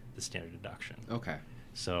above the standard deduction. Okay.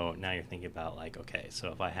 So now you're thinking about like, okay,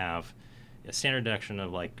 so if I have a standard deduction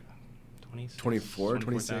of like 24,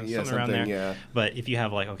 26, something around there. Yeah. But if you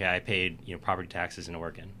have like, okay, I paid property taxes in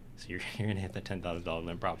Oregon, so you're gonna hit that $10,000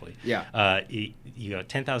 limit probably. Yeah. You got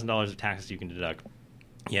 $10,000 of taxes you can deduct.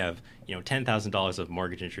 You have $10,000 of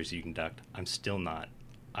mortgage interest you can deduct. I'm still not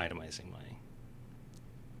itemizing my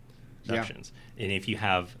deductions. Yeah. And if you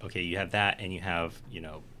have you have that, and you have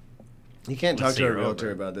you can't talk to a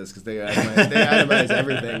realtor about this because they itemize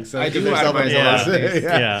everything. So I do itemize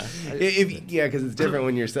because it's different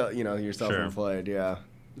when you're self-employed. Sure. Yeah.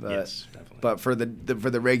 Yes, definitely. But for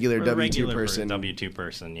the regular W-2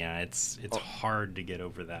 person, it's hard to get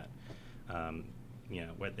over that.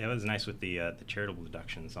 It was nice with the charitable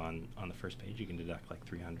deductions on the first page. You can deduct like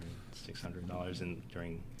 $300, $600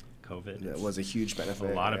 during COVID. It was a huge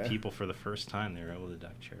benefit. A lot of people for the first time they were able to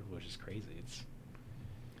deduct charitable, which is crazy.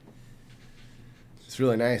 It's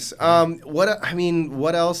really nice.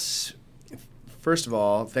 What else? First of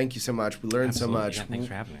all, thank you so much. We learned so much. Yeah, thanks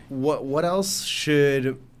for having me. What else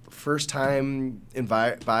should first-time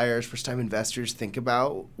buyers, first-time investors think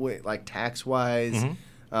about, like tax-wise?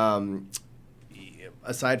 Mm-hmm.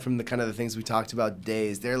 Aside from the kind of the things we talked about today,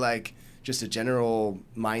 is there like just a general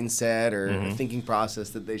mindset or thinking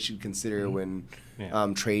process that they should consider when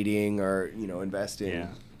trading or investing? Yeah.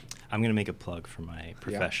 I'm going to make a plug for my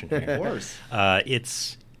profession here. Of course.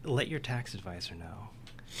 It's let your tax advisor know.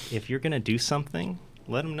 If you're going to do something,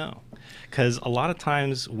 let them know. Because a lot of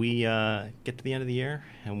times we get to the end of the year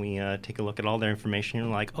and we take a look at all their information and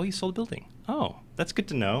we're like, oh, you sold a building. Oh, that's good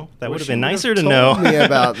to know. That would have been nicer to know me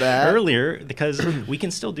about that earlier, because we can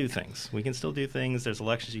still do things. There's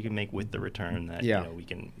elections you can make with the return that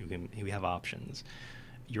we have options.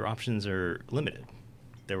 Your options are limited.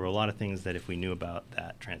 There were a lot of things that if we knew about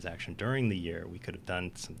that transaction during the year, we could have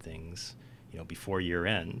done some things, before year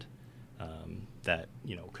end, that,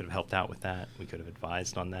 could have helped out with that. We could have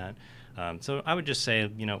advised on that. So I would just say,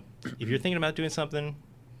 if you're thinking about doing something,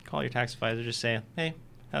 call your tax advisor. Just say, hey,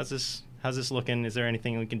 how's this looking? Is there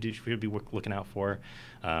anything we can do? Should we be looking out for?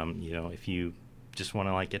 If you just want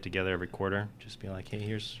to like get together every quarter, just be like, hey,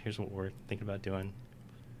 here's what we're thinking about doing.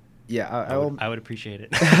 Yeah, I would appreciate it.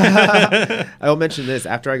 I will mention this.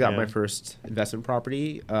 After I got my first investment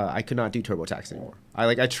property, I could not do TurboTax anymore.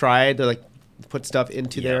 I tried to put stuff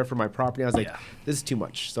into there for my property. I was like, this is too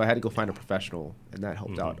much. So I had to go find a professional, and that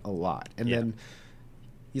helped out a lot. And then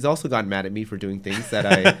he's also gotten mad at me for doing things that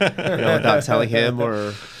I, without telling him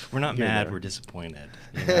or. We're not mad. We're disappointed.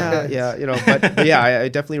 You know? But yeah, I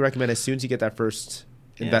definitely recommend as soon as you get that first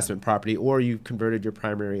investment property, or you converted your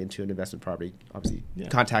primary into an investment property, obviously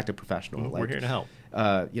contact a professional. We're here to help.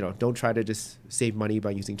 Don't try to just save money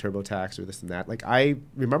by using TurboTax or this and that. Like, I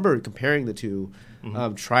remember comparing the two,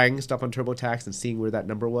 trying stuff on TurboTax and seeing where that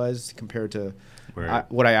number was compared to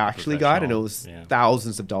what I actually got, and it was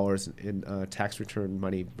thousands of dollars in tax return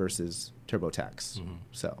money versus TurboTax.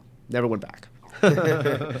 So never went back.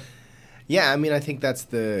 Yeah, I mean, I think that's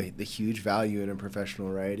the huge value in a professional,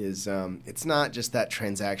 right? Is it's not just that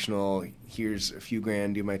transactional, here's a few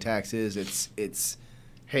grand, do my taxes. It's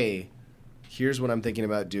hey, here's what I'm thinking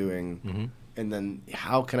about doing, and then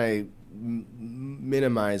how can I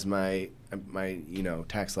minimize my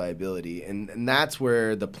tax liability, and that's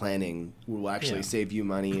where the planning will actually save you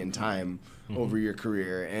money and time over your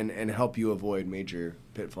career and help you avoid major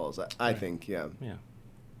pitfalls. I think, yeah.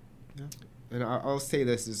 And I'll say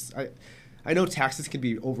this is I know taxes can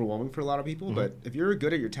be overwhelming for a lot of people, but if you're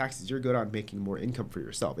good at your taxes, you're good on making more income for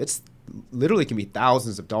yourself. It's literally can be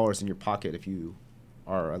thousands of dollars in your pocket if you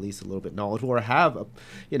are at least a little bit knowledgeable or have a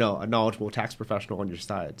knowledgeable tax professional on your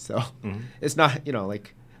side. So it's not,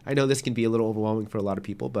 like, I know this can be a little overwhelming for a lot of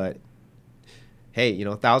people, but hey,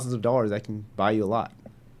 thousands of dollars, that can buy you a lot,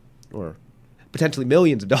 or potentially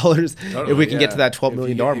millions of dollars if we can get to that $12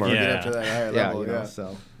 million mark. Get up to that higher level,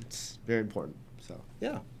 so it's very important. So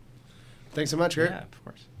yeah. Thanks so much, Kurt. Yeah, of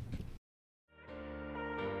course.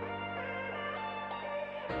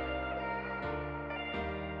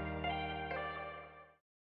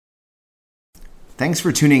 Thanks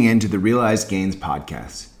for tuning in to the Realized Gains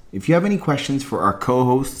podcast. If you have any questions for our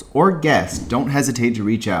co-hosts or guests, don't hesitate to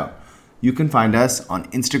reach out. You can find us on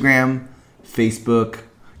Instagram, Facebook,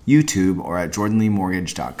 YouTube, or at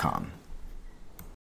jordanleemortgage.com.